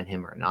re-sign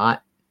him or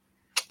not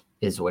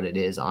is what it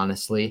is,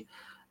 honestly.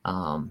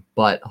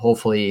 But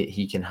hopefully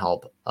he can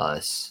help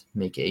us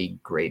make a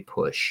great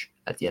push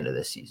at the end of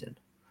this season.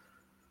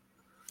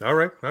 All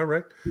right.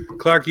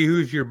 Clarky,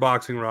 who's your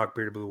Boxing Rock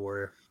Bearded Blue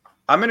Warrior?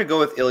 I'm going to go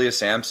with Ilya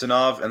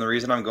Samsonov, and the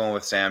reason I'm going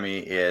with Sammy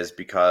is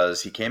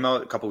because he came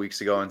out a couple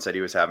weeks ago and said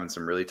he was having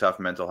some really tough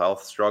mental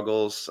health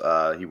struggles.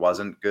 He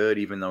wasn't good,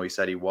 even though he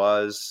said he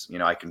was. You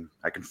know, I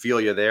can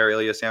feel you there,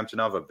 Ilya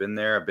Samsonov. I've been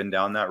there. I've been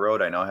down that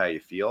road. I know how you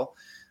feel.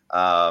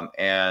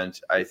 And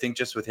I think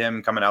just with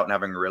him coming out and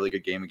having a really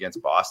good game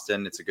against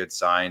Boston, it's a good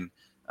sign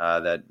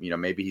that, you know,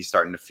 maybe he's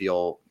starting to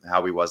feel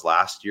how he was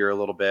last year a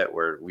little bit,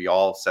 where we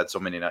all said so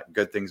many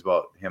good things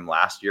about him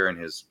last year and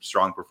his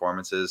strong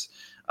performances.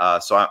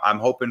 So I'm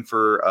hoping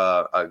for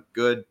a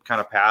good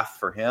kind of path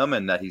for him,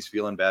 and that he's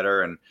feeling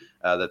better, and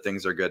that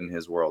things are good in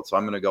his world. So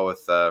I'm going to go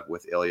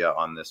with Ilya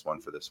on this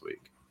one for this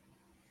week.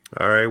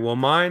 All right. Well,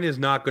 mine is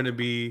not going to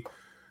be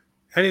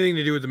anything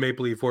to do with the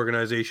Maple Leaf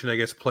organization, I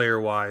guess,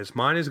 player-wise.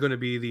 Mine is going to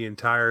be the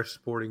entire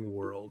sporting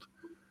world.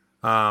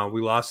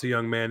 We lost a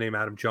young man named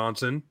Adam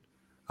Johnson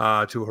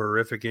to a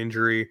horrific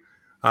injury,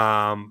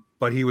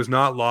 but he was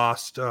not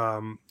lost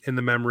in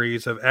the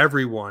memories of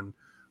everyone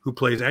who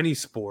plays any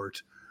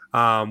sport,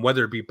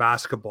 whether it be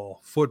basketball,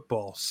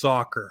 football,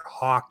 soccer,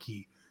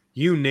 hockey,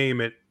 you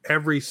name it.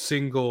 Every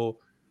single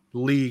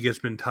league has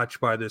been touched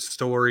by this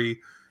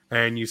story,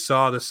 and you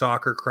saw the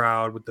soccer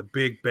crowd with the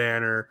big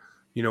banner,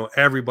 you know,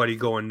 everybody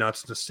going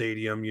nuts in the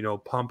stadium, you know,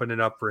 pumping it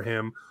up for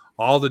him,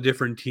 all the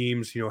different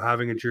teams, you know,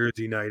 having a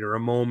jersey night or a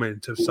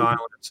moment of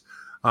silence.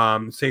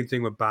 Same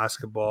thing with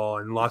basketball,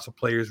 and lots of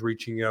players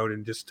reaching out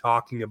and just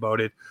talking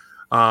about it.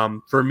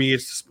 For me,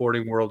 it's the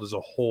sporting world as a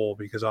whole,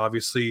 because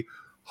obviously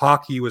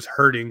hockey was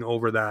hurting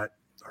over that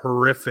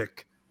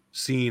horrific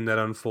scene that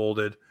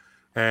unfolded,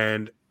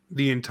 and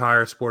the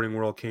entire sporting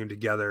world came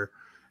together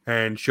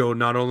and showed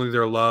not only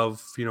their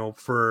love, you know,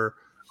 for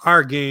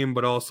our game,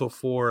 but also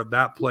for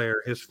that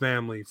player, his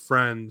family,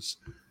 friends,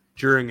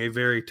 during a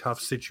very tough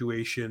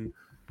situation.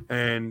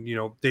 And, you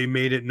know, they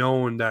made it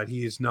known that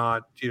he's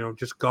not, you know,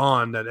 just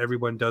gone, that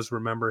everyone does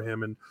remember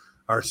him and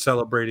are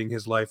celebrating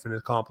his life and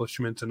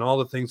accomplishments and all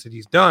the things that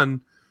he's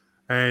done,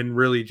 and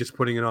really just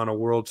putting it on a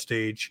world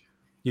stage,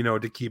 you know,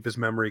 to keep his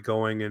memory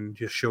going and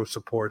just show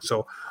support.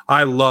 So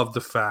I love the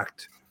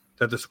fact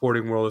that the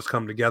sporting world has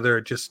come together.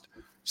 It just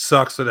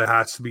sucks that it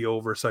has to be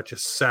over such a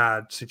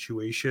sad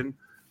situation.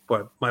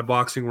 But my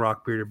Boxing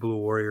Rock Bearded Blue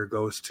Warrior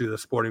goes to the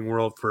sporting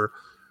world for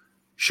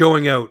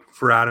showing out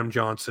for Adam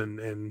Johnson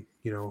and,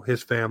 you know,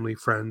 his family,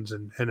 friends,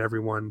 and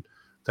everyone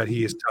that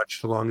he has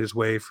touched along his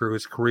way through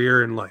his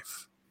career and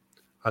life.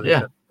 I think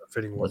that's a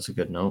fitting one. That's a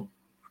good note.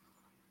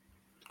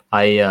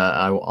 I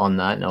on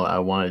that note, I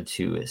wanted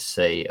to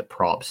say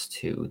props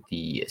to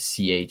the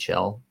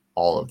CHL,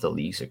 all of the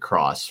leagues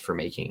across, for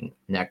making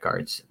neck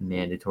guards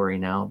mandatory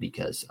now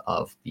because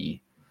of the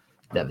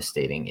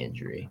devastating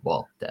injury.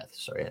 Well, death,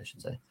 sorry, I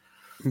should say.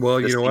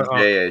 Well, you know what?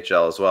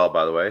 JHL as well,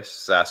 by the way.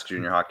 Sask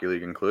Junior Hockey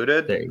League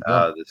included. There you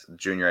go. The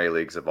Junior A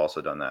leagues have also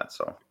done that.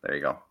 So there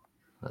you go.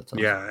 That's awesome.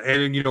 Yeah,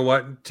 and you know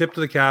what? Tip to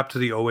the cap to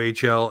the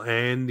OHL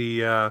and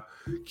the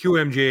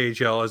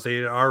QMJHL, as they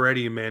had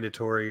already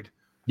mandatoried.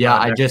 Yeah,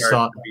 I just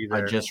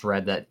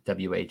read that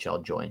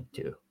WHL joined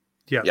too.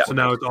 Yeah, so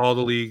now it's all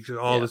the leagues,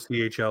 all the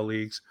CHL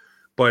leagues.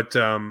 But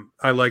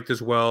I liked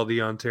as well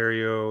the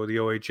Ontario, the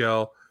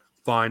OHL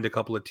fined a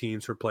couple of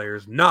teams for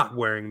players not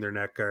wearing their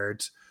neck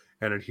guards.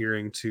 and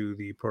adhering to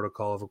the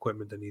protocol of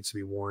equipment that needs to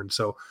be worn.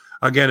 So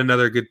again,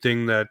 another good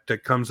thing that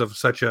comes of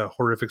such a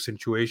horrific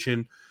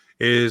situation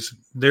is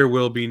there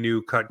will be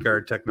new cut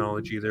guard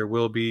technology. There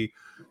will be,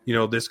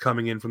 this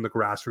coming in from the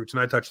grassroots. And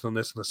I touched on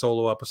this in the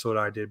solo episode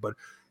I did, but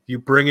you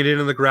bring it in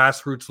on the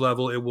grassroots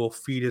level, it will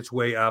feed its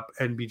way up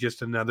and be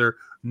just another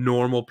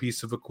normal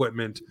piece of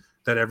equipment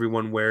that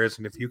everyone wears.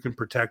 And if you can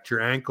protect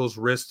your ankles,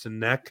 wrists, and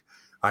neck,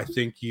 I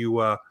think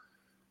you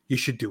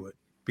should do it,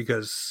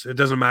 because it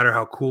doesn't matter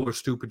how cool or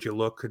stupid you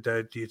look.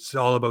 It's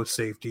all about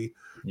safety.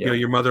 Yeah.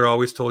 Your mother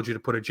always told you to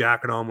put a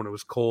jacket on when it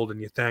was cold,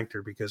 and you thanked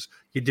her because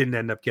you didn't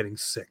end up getting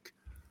sick.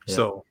 Yeah.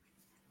 So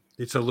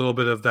it's a little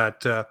bit of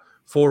that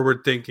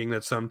forward thinking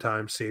that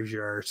sometimes saves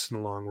your arse in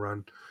the long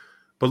run.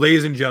 But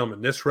ladies and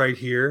gentlemen, this right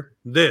here,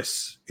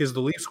 this is the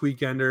Leafs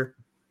Weekender,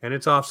 and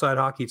it's Offside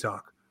Hockey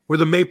Talk, where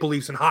the Maple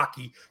Leafs and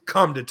hockey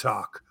come to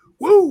talk.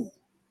 Woo!